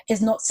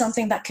 It's not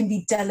something that can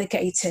be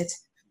delegated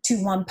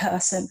to one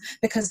person,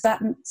 because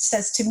that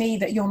says to me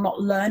that you're not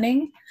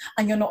learning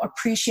and you're not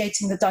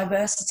appreciating the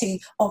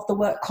diversity of the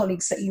work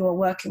colleagues that you are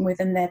working with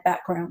and their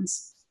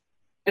backgrounds.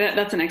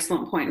 That's an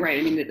excellent point, right?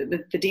 I mean,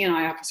 the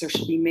D&I officer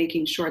should be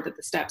making sure that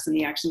the steps and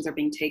the actions are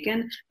being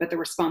taken, but the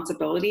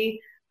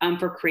responsibility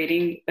for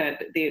creating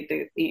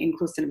the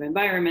inclusive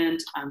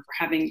environment, for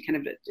having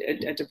kind of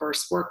a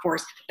diverse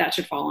workforce, that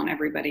should fall on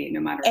everybody,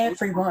 no matter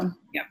everyone.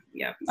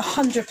 Yeah,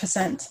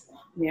 100%.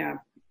 Yeah.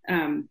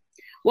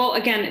 Well,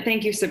 again,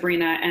 thank you,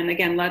 Sabrina. And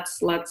again,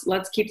 let's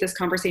keep this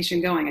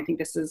conversation going. I think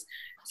this is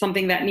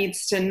something that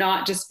needs to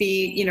not just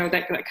be,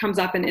 that comes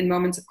up in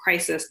moments of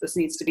crisis. This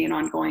needs to be an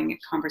ongoing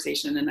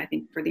conversation. And I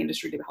think for the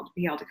industry to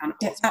be held accountable.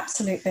 Yeah,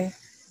 absolutely.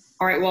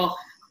 All right. Well,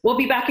 we'll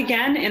be back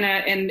again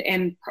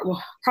and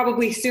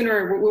probably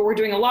sooner. We're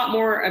doing a lot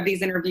more of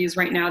these interviews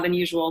right now than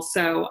usual.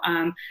 So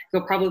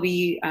you'll probably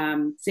be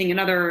seeing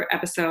another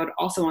episode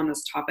also on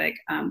this topic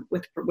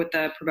with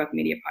the Provoke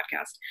Media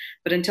podcast.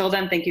 But until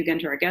then, thank you again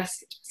to our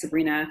guest,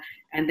 Sabrina,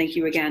 and thank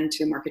you again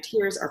to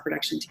Marketeers, our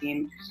production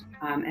team.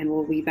 And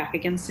we'll be back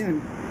again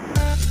soon.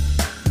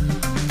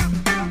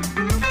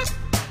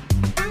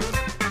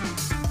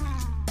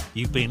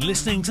 You've been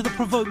listening to the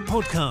Provoke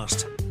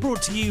podcast,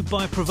 brought to you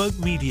by Provoke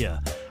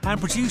Media and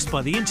produced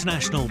by the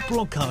international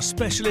broadcast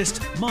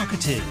specialist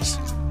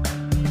Marketeers.